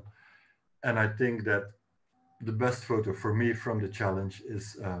 Angel. And I think that the best photo for me from the challenge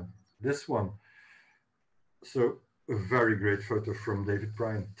is this one. So a very great photo from David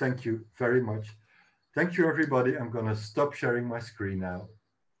Bryan. Thank you very much. Thank you, everybody. I'm going to stop sharing my screen now.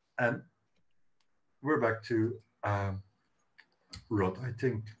 And we're back to Rod, I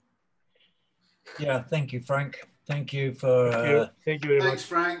think. Yeah, thank you, Frank. Thank you for... Thank you very much. Thanks,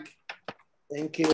 Frank. Thank you.